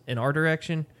us in our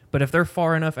direction. But if they're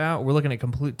far enough out, we're looking at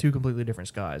two completely different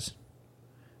skies,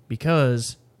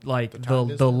 because like time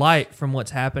the distance. light from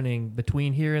what's happening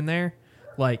between here and there,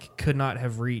 like could not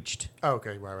have reached. oh,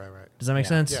 okay, right. Does that make Yeah.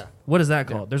 sense? Yeah. What is that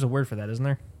called? There's a word for that, isn't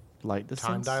there? Light Time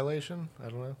distance. dilation. I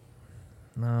don't know.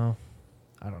 No,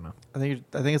 I don't know. I think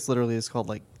it's literally it's called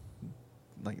like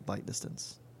light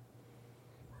distance.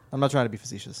 I'm not trying to be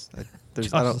facetious. I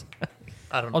don't.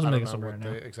 I don't. I'll just I don't make it know something what right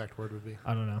now. the exact word would be.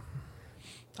 I don't know.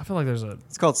 I feel like there's a.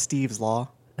 It's called Steve's Law.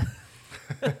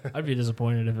 I'd be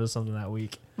disappointed if it was something that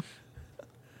weak.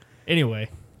 Anyway,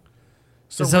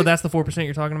 so we- that's the 4%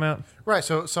 you're talking about. right.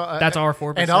 So That's our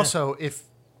 4%. And also, if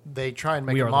they try and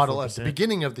make We a are the model of the 4%.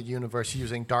 beginning of the universe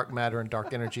using dark matter and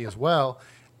dark energy as well,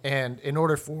 and in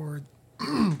order for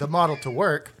the model to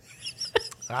work,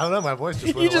 I don't know. My voice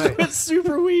just went away. went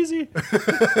super wheezy.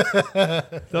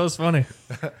 That was funny.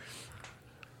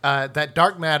 That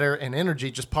dark matter and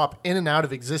energy just pop in and out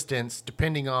of existence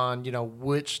depending on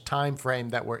which time frame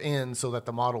that we're in, so that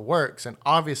the model works. And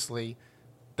obviously,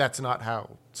 that's not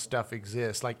how stuff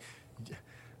exists. Like,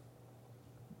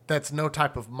 that's no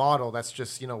type of model. That's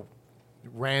just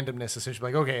randomness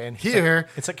essentially. Like, okay, and here,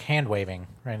 It's like hand waving,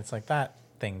 right? It's like that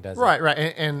thing does it. right,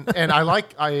 and I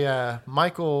like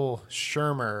Michael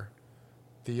Shermer,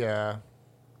 the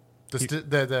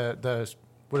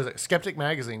what is it, Skeptic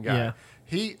Magazine guy. Yeah.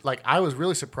 He, I was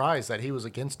really surprised that he was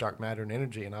against dark matter and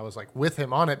energy, and I was with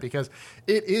him on it because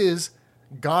it is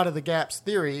God of the Gaps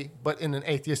theory, but in an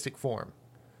atheistic form.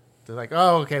 They're like,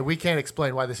 oh, okay, we can't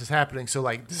explain why this is happening. So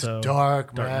this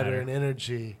dark matter and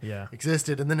energy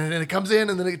existed, and then it comes in,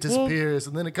 and then it disappears,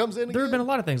 and then it comes in again. There have been a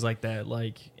lot of things like that,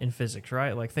 like in physics,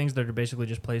 right? Like things that are basically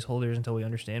just placeholders until we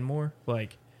understand more.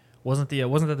 Like, wasn't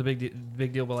that the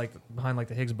big deal? But behind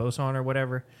the Higgs boson or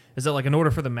whatever, is that in order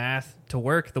for the math to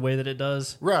work the way that it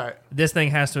does, Right. this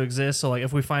thing has to exist. So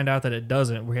if we find out that it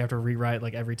doesn't, we have to rewrite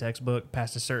every textbook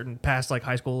past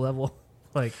high school level.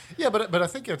 Yeah, but I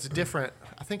think it's different.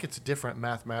 I think it's a different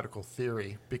mathematical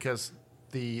theory because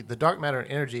the dark matter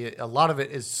and energy, a lot of it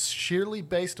is sheerly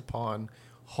based upon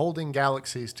holding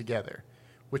galaxies together,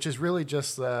 which is really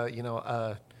just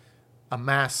a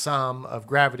mass sum of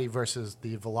gravity versus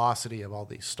the velocity of all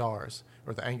these stars,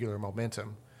 or the angular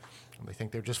momentum. And they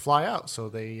think they just fly out.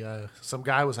 So some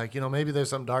guy was like, maybe there's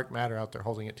some dark matter out there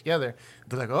holding it together.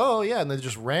 They're like, oh yeah, and they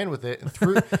just ran with it and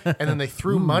threw, and then they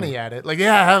threw money at it. Like,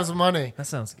 yeah, have some money. That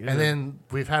sounds good. And then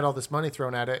we've had all this money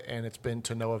thrown at it, and it's been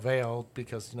to no avail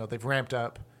because they've ramped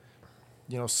up,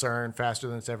 CERN faster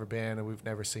than it's ever been, and we've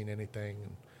never seen anything.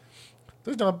 And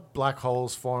there's no black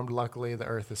holes formed. Luckily, the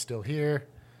Earth is still here.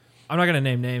 I'm not gonna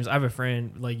name names. I have a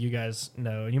friend you guys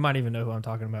know, and you might even know who I'm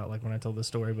talking about. When I told this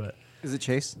story, but Is it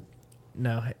Chase?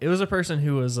 no, it was a person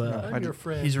who was I'm your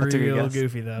friend. he's I took a real guess.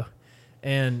 goofy though,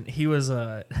 and he was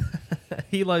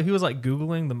he was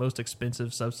googling the most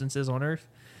expensive substances on Earth,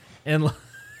 and Is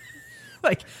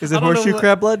I it don't know horseshoe what-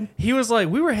 crab blood? He was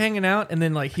we were hanging out, and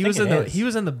then he was think in it the is. he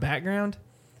was in the background.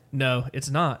 No, it's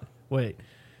not. Wait,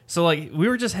 so we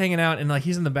were just hanging out, and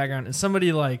he's in the background, and somebody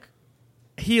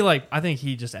I think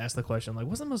he just asked the question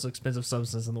what's the most expensive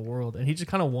substance in the world, and he just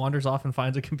kind of wanders off and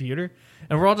finds a computer,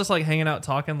 and we're all just hanging out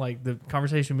talking. The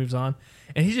conversation moves on,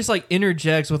 and he just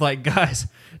interjects with guys,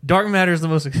 dark matter is the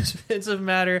most expensive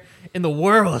matter in the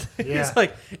world. Yeah.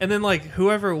 It's and then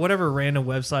whatever random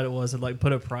website it was had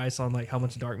put a price on how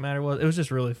much dark matter was. It was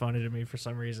just really funny to me for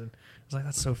some reason. I was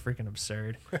that's so freaking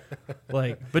absurd.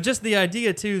 But just the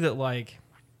idea too that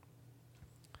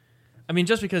I mean,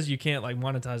 just because you can't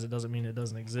monetize it doesn't mean it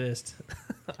doesn't exist,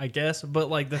 I guess. But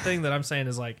the thing that I'm saying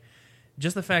is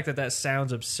just the fact that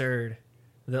sounds absurd,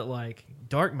 that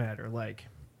dark matter,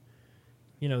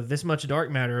 this much dark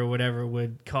matter or whatever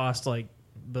would cost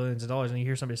billions of dollars, and you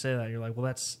hear somebody say that, and you're well,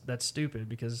 that's stupid,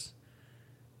 because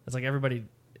it's everybody,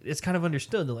 it's kind of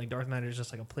understood that dark matter is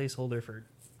just a placeholder for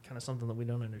kind of something that we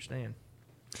don't understand.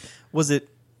 Was it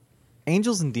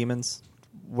Angels and Demons,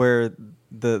 where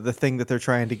the thing that they're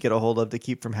trying to get a hold of to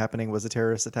keep from happening was a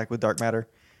terrorist attack with dark matter.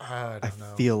 I don't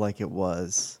know. Feel like it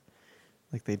was.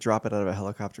 Like they drop it out of a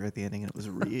helicopter at the ending, and it was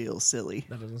real silly.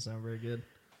 That doesn't sound very good.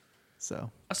 So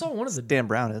I saw one of the Dan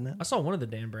Brown, isn't it? I saw one of the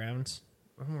Dan Browns.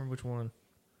 I don't remember which one.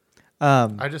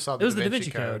 I just saw It was the Da Vinci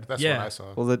Code. Code. That's Yeah. what I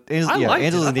saw. Well, the Angels, I yeah, liked it.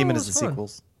 Angels I and thought it Demons was is the fun.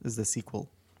 sequels. Is the sequel.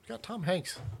 You got Tom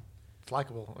Hanks. It's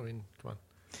likable. I mean, come on.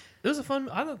 It was a fun.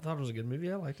 I thought it was a good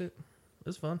movie. I liked it. It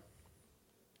was fun.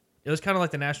 It was kind of like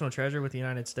the National Treasure with the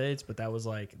United States, but that was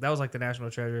like the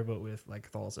National Treasure, but with like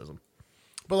Catholicism.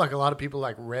 But like a lot of people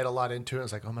like read a lot into it.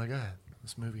 It's like, oh my god,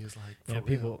 this movie is like for Yeah, real.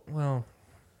 people. Well,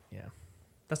 yeah,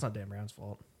 that's not Dan Brown's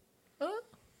fault.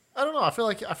 I don't know. I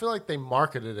feel like they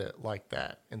marketed it like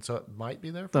that, and so it might be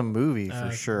there. The movie for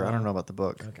sure. I don't well, know about the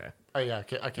book. Okay. Oh yeah, I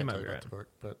can't might tell you be about the book,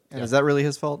 but And yeah. is that really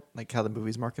his fault? Like how the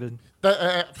movie's marketed?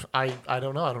 I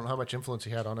don't know. I don't know how much influence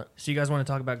he had on it. So you guys want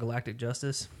to talk about Galactic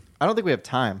Justice? I don't think we have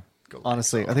time.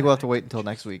 Honestly, I think we'll have to wait until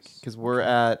next week because we're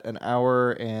at an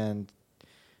hour and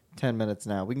 10 minutes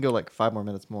now. We can go like 5 more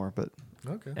minutes more, but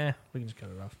Okay. We can just cut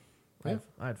it off. Yeah.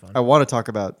 I had fun. I want to talk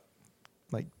about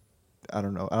like I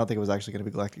don't know. I don't think it was actually going to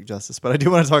be Galactic Justice, but I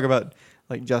do want to talk about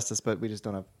like justice, but we just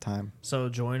don't have time. So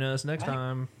join us next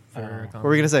time for. What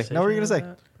were you gonna say? No, what were you gonna say?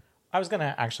 conversation I was going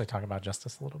to actually talk about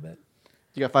justice a little bit.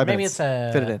 You got 5 Maybe minutes. it's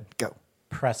a- Fit it in. Go.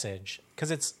 Presage,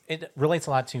 because it relates a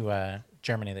lot to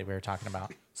Germany that we were talking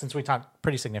about, since we talked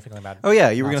pretty significantly about. Oh yeah,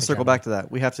 you were going to Nazi circle Germany. back to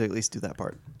that. We have to at least do that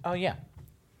part. Oh yeah.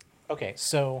 Okay,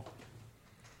 so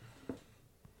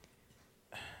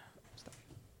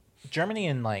Germany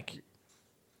in like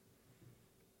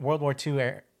World War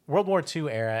II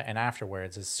era and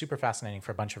afterwards is super fascinating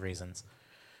for a bunch of reasons,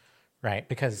 right?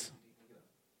 Because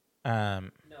No, I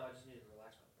just need to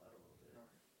relax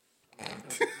my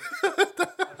butt a little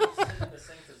bit. I'm in the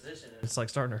same position. It's like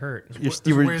starting to hurt. You there's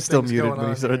were weird still things muted going when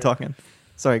you on started here. talking.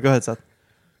 Sorry, go ahead, Seth.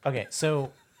 okay,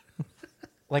 so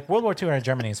like World War II era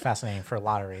Germany is fascinating for a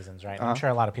lot of reasons, right? I'm sure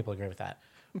a lot of people agree with that.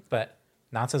 But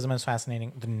Nazism is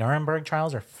fascinating. The Nuremberg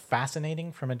trials are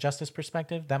fascinating from a justice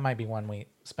perspective. That might be one we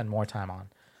spend more time on.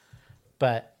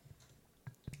 But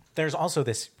there's also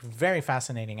this very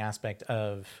fascinating aspect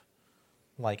of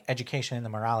like education and the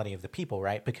morality of the people,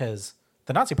 right? Because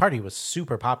the Nazi Party was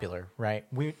super popular, right?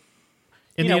 In you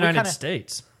the know, we United kinda-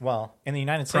 States. Well, in the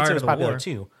United Prior States, to it was the popular war.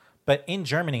 too. But in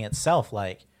Germany itself,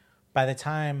 like by the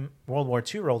time World War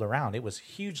II rolled around, it was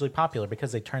hugely popular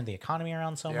because they turned the economy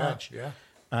around so much. Yeah.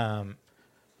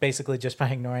 Basically, just by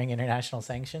ignoring international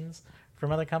sanctions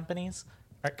from other companies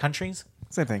or countries.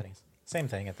 Same thing. Companies. Same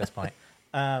thing at this point.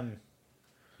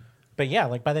 But yeah,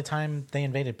 like by the time they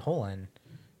invaded Poland,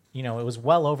 you know, it was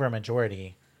well over a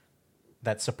majority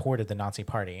that supported the Nazi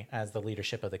Party as the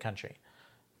leadership of the country.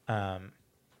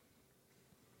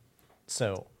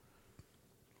 So,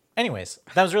 anyways,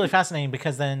 that was really fascinating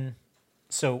because then,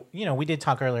 so, you know, we did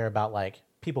talk earlier about like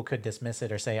people could dismiss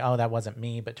it or say, oh, that wasn't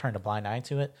me, but turned a blind eye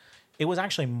to it. It was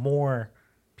actually more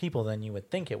people than you would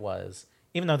think it was,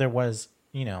 even though there was,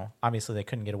 you know, obviously they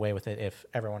couldn't get away with it if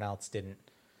everyone else didn't.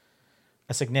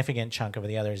 A significant chunk of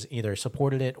the others either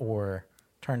supported it or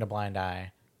turned a blind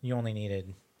eye. You only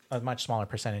needed a much smaller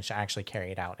percentage to actually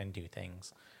carry it out and do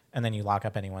things. And then you lock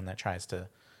up anyone that tries to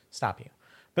stop you.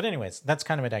 But anyways, that's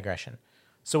kind of a digression.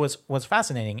 So what's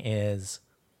fascinating is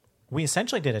we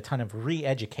essentially did a ton of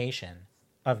re-education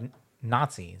of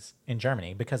Nazis in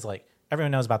Germany because like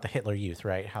everyone knows about the Hitler Youth,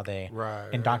 right? How they Right.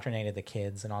 indoctrinated the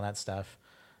kids and all that stuff.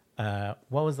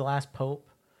 What was the last pope?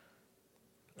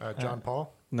 John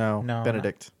Paul. No, No,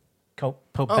 Benedict. Pope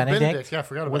Oh, Benedict. Yeah, I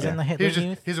forgot about was that. in the Hitler He's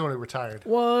Youth. He's the one who retired.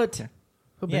 What?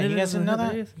 Yeah, you guys didn't know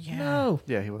that? Yeah. No.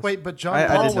 Yeah, he was. Wait, but John I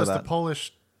Paul did know was the that.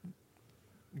 Polish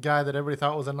guy that everybody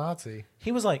thought was a Nazi.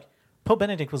 He was like Pope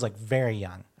Benedict was like very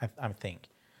young, I think.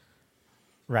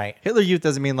 Right. Hitler Youth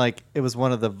doesn't mean like it was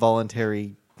one of the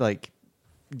voluntary like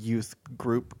youth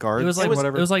group guards. It was like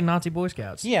whatever. it was like Nazi Boy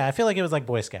Scouts. Yeah, I feel like it was like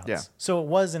Boy Scouts. Yeah. So it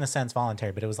was in a sense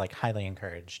voluntary, but it was like highly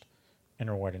encouraged and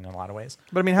rewarded in a lot of ways.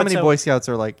 but I mean, how many so- Boy Scouts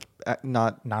are like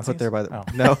not Nazis? put there by the Oh.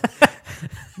 no,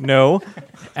 no.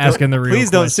 Asking the real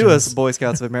Please don't sue us, questions. Boy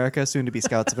Scouts of America, soon to be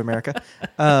Scouts of America.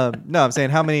 No, I'm saying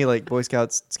how many like Boy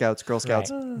Scouts, Scouts, Girl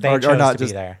Scouts Right. They are chose not to be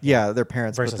just there. yeah, their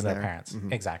parents put Versus them their there. parents.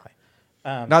 Mhm. Exactly.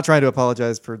 Not trying to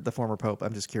apologize for the former pope.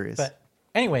 I'm just curious. But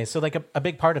anyway, so like a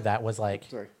big part of that was like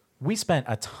Sorry. we spent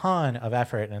a ton of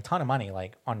effort and a ton of money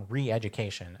like on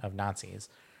re-education of Nazis,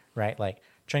 right? Like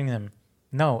training them.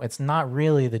 No, it's not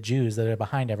really the Jews that are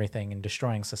behind everything and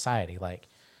destroying society. Like,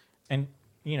 and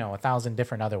you know, 1,000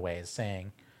 different other ways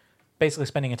saying, basically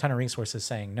spending a ton of resources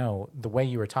saying, no, the way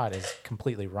you were taught is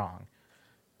completely wrong.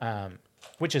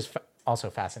 Which is also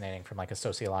fascinating from like a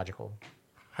sociological.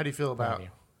 How do you feel about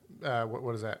Value.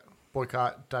 what is that?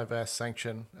 Boycott, divest,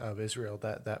 sanction of Israel.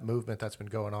 That movement that's been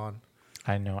going on.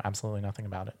 I know absolutely nothing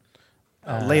about it.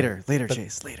 Later,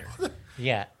 Chase, later.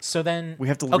 Yeah. So then We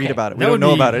have to okay, read about it. We That don't would know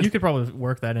be- about it. You could probably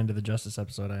work that into the Justice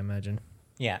episode, I imagine.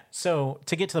 Yeah. So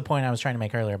to get to the point I was trying to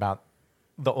make earlier about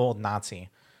the old Nazi,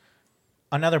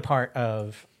 another part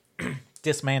of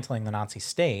dismantling the Nazi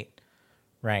state,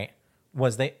 right,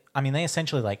 was they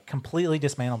essentially like completely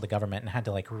dismantled the government and had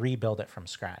to like rebuild it from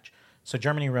scratch. So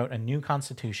Germany wrote a new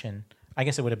constitution. I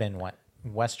guess it would have been what?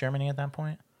 West Germany at that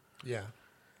point? Yeah.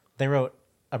 They wrote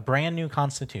a brand new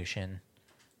constitution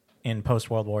in post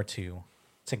World War II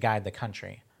to guide the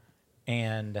country.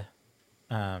 And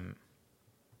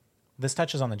this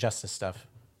touches on the justice stuff,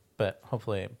 but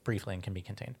hopefully briefly and can be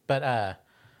contained. But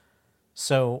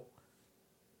so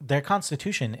their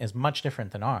constitution is much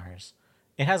different than ours.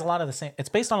 It has a lot of the same, it's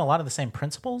based on a lot of the same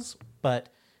principles, but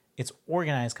it's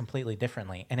organized completely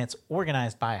differently. And it's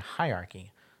organized by a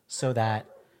hierarchy so that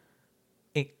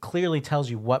it clearly tells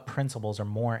you what principles are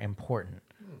more important.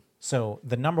 So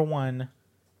the number one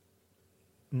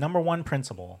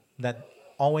principle that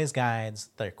always guides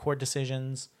their court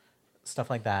decisions, stuff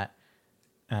like that.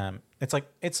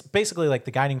 It's basically like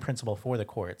the guiding principle for the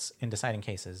courts in deciding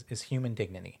cases is human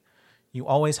dignity. You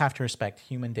always have to respect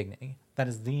human dignity. That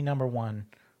is the number one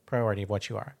priority of what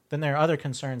you are. Then there are other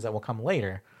concerns that will come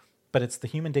later, but it's the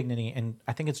human dignity, and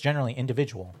I think it's generally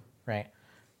individual, right?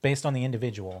 Based on the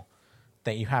individual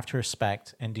that you have to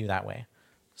respect and do that way.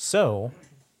 So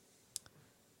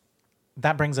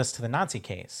that brings us to the Nazi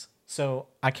case. So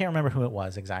I can't remember who it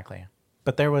was exactly,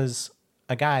 but there was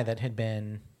a guy that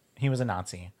he was a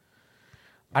Nazi.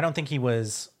 I don't think he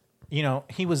was,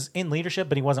 he was in leadership,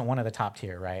 but he wasn't one of the top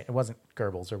tier, right? It wasn't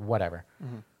Goebbels or whatever.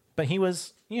 Mm-hmm. But he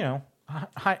was,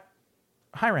 high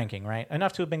ranking, right?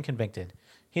 Enough to have been convicted.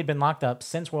 He had been locked up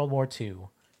since World War II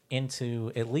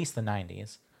into at least the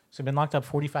 90s. So he'd been locked up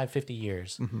 45, 50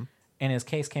 years. Mm-hmm. And his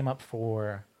case came up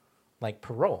for like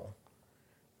parole.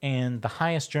 And the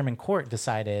highest German court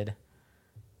decided,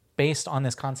 based on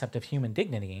this concept of human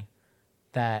dignity,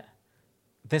 that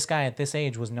this guy at this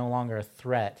age was no longer a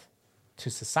threat to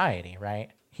society, right?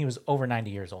 He was over 90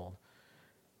 years old.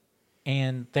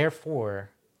 And therefore,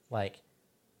 like,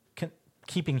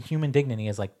 keeping human dignity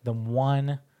is like the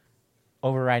one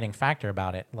overriding factor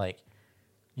about it. Like,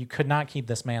 you could not keep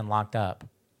this man locked up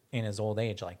in his old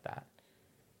age like that.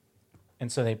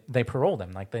 And so they paroled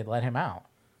him, like they let him out.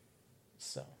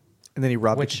 So, And then he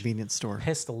robbed a which convenience store.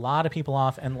 pissed a lot of people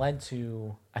off and led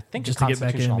to, I think, Just a to get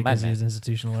back in constitutional because he was amendment.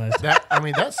 institutionalized.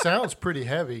 That sounds pretty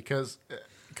heavy because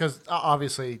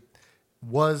obviously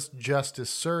was justice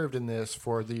served in this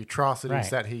for the atrocities Right.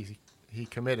 that he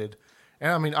committed.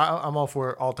 And I mean, I'm all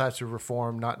for all types of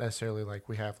reform, not necessarily like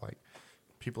we have like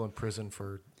people in prison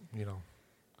for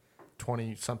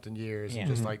 20 something years, Yeah. and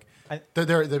just Mm-hmm. like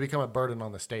they become a burden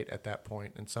on the state at that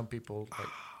point. And some people like,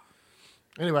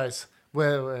 anyways,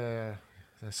 well,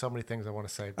 there's so many things I want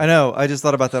to say. I know. I just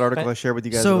thought about that article But- I shared with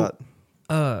you guys So-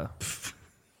 about.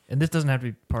 And this doesn't have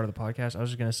to be part of the podcast. I was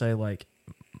just gonna say like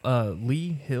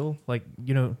Lee Hill, like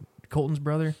Colton's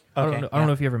brother. I Okay, don't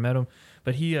know if you ever met him,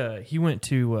 but he went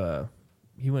to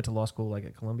law school like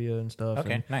at Columbia and stuff.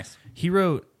 Okay, and nice.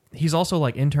 He's also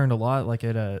like interned a lot like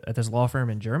at this law firm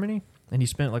in Germany, and he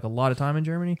spent like a lot of time in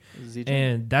Germany. ZJ?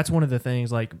 And that's one of the things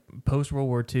like post World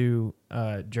War II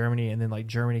Germany, and then like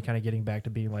Germany kind of getting back to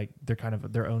being like they're kind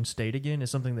of their own state again is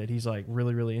something that he's like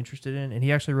really, really interested in. And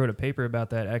he actually wrote a paper about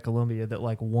that at Columbia that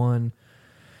won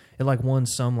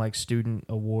some like student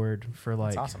award for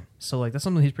like. That's awesome. So like that's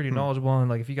something he's pretty knowledgeable on.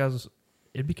 Like if you guys,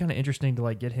 it'd be kind of interesting to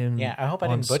like get him. Yeah, I hope I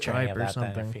on didn't butcher any Skype of or that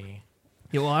then. something. If he,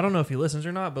 Yeah, well, I don't know if he listens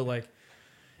or not, but like,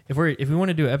 if we want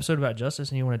to do an episode about justice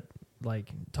and you want to like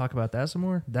talk about that some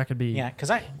more, that could be. yeah, because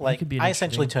could be an I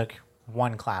essentially interesting- took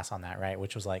one class on that, right,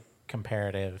 which was like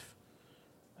comparative.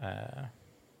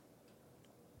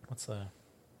 What's the?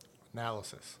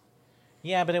 Analysis.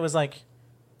 Yeah, but it was like,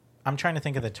 I'm trying to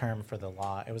think of the term for the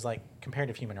law. It was like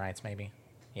comparative human rights, maybe.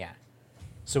 Yeah.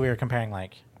 So we were comparing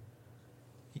like,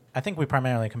 I think we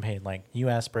primarily compared like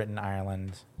U.S., Britain,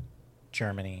 Ireland,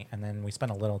 Germany, and then we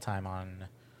spent a little time on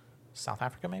South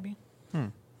Africa, maybe.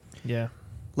 Yeah.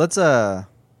 Let's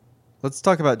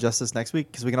talk about justice next week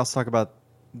because we can also talk about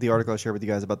the article I shared with you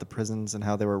guys about the prisons and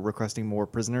how they were requesting more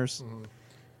prisoners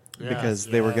because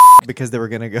they were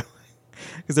going to go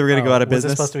go out of Was business.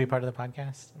 this supposed to be part of the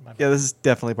podcast? Yeah, this is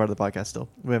definitely part of the podcast still.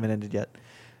 We haven't ended yet.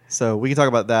 So we can talk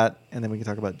about that, and then we can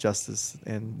talk about justice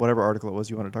and whatever article it was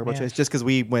you want to talk about, Yeah. Chase. Just because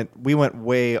we went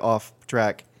way off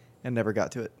track and never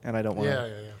got to it, and I don't want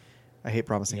to. Yeah. I hate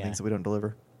promising Yeah. things that we don't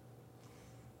deliver.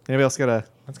 Anybody else got a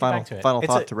Let's final get back to it. final It's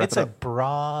thought a, to wrap it's it a up?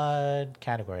 broad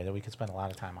category that we could spend a lot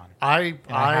of time on. I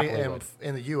happily am would.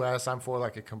 in the U.S. I'm for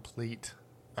like a complete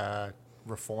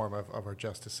reform of our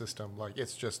justice system. Like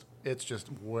it's just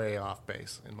way off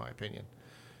base in my opinion.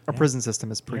 Our prison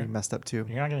system is pretty Yeah. messed up too.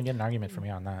 You're not going to get an argument from me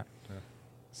on that.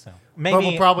 So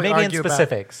we'll probably maybe in argue about-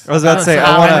 specifics. I was about to say, how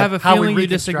I I want have a how we feeling you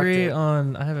reconstruct disagree it.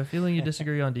 on. I have a feeling you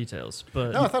disagree on details,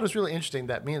 but No, I thought it was really interesting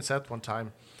that me and Seth one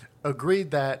time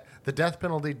agreed that the death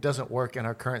penalty doesn't work in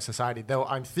our current society. Though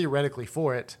I'm theoretically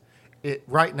for it.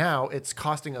 Right now it's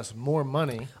costing us more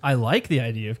money. I like the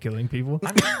idea of killing people.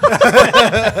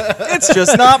 it's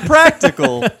just not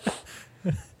practical.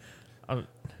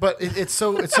 But it's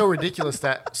so ridiculous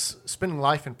that spending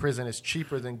life in prison is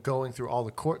cheaper than going through all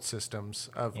the court systems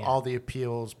of Yeah. all the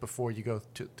appeals before you go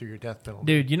through your death penalty.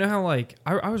 Dude, you know how like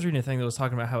I was reading a thing that was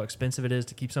talking about how expensive it is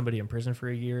to keep somebody in prison for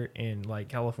a year in like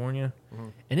California,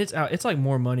 and it's like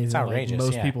more money than like, outrageous,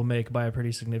 most yeah. people make by a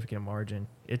pretty significant margin.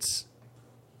 It's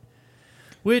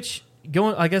which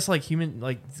going I guess like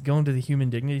going to the human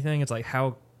dignity thing. It's like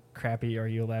how crappy are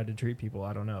you allowed to treat people?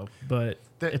 I don't know, but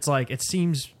it's like it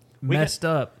seems messed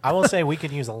up. I will say we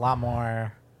could use a lot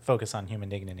more focus on human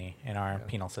dignity in our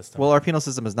penal system. Well, our penal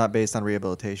system is not based on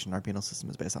rehabilitation. Our penal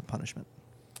system is based on punishment.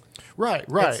 Right.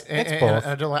 It's both.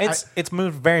 I don't like, It's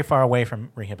moved very far away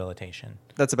from rehabilitation.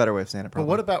 That's a better way of saying it. but Probably.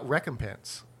 what about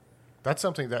recompense? That's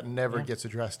something that never gets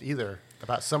addressed either.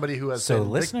 About somebody who has So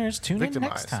been listeners, tune in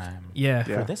victimized. next time. Yeah.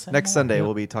 Yeah. for this and Next more. Sunday Yep.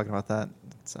 we'll be talking about that.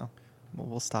 So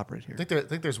we'll stop right here. I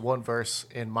think there's one verse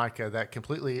in Micah that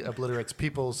completely obliterates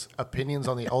people's opinions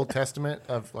on the Old Testament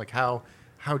of like how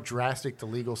drastic the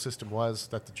legal system was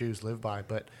that the Jews lived by.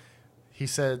 But he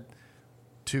said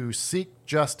to seek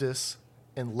justice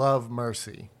and love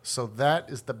mercy. So that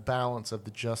is the balance of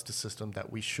the justice system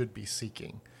that we should be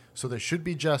seeking. So there should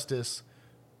be justice,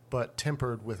 but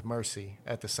tempered with mercy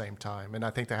at the same time. And I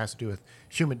think that has to do with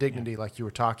human dignity, like you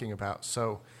were talking about.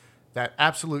 So that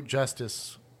absolute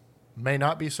justice may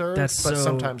not be served, That's but so-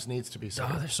 sometimes needs to be Oh,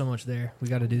 served. there's so much there. We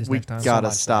got to do this We next time. gotta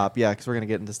much stop. Yeah, because we're gonna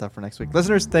get into stuff for next week.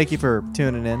 Listeners, thank you for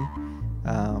tuning in.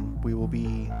 We will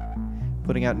be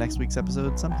putting out next week's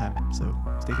episode sometime. So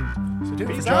stay tuned. So do it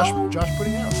for Peace Josh out.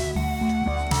 putting out.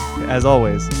 As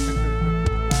always,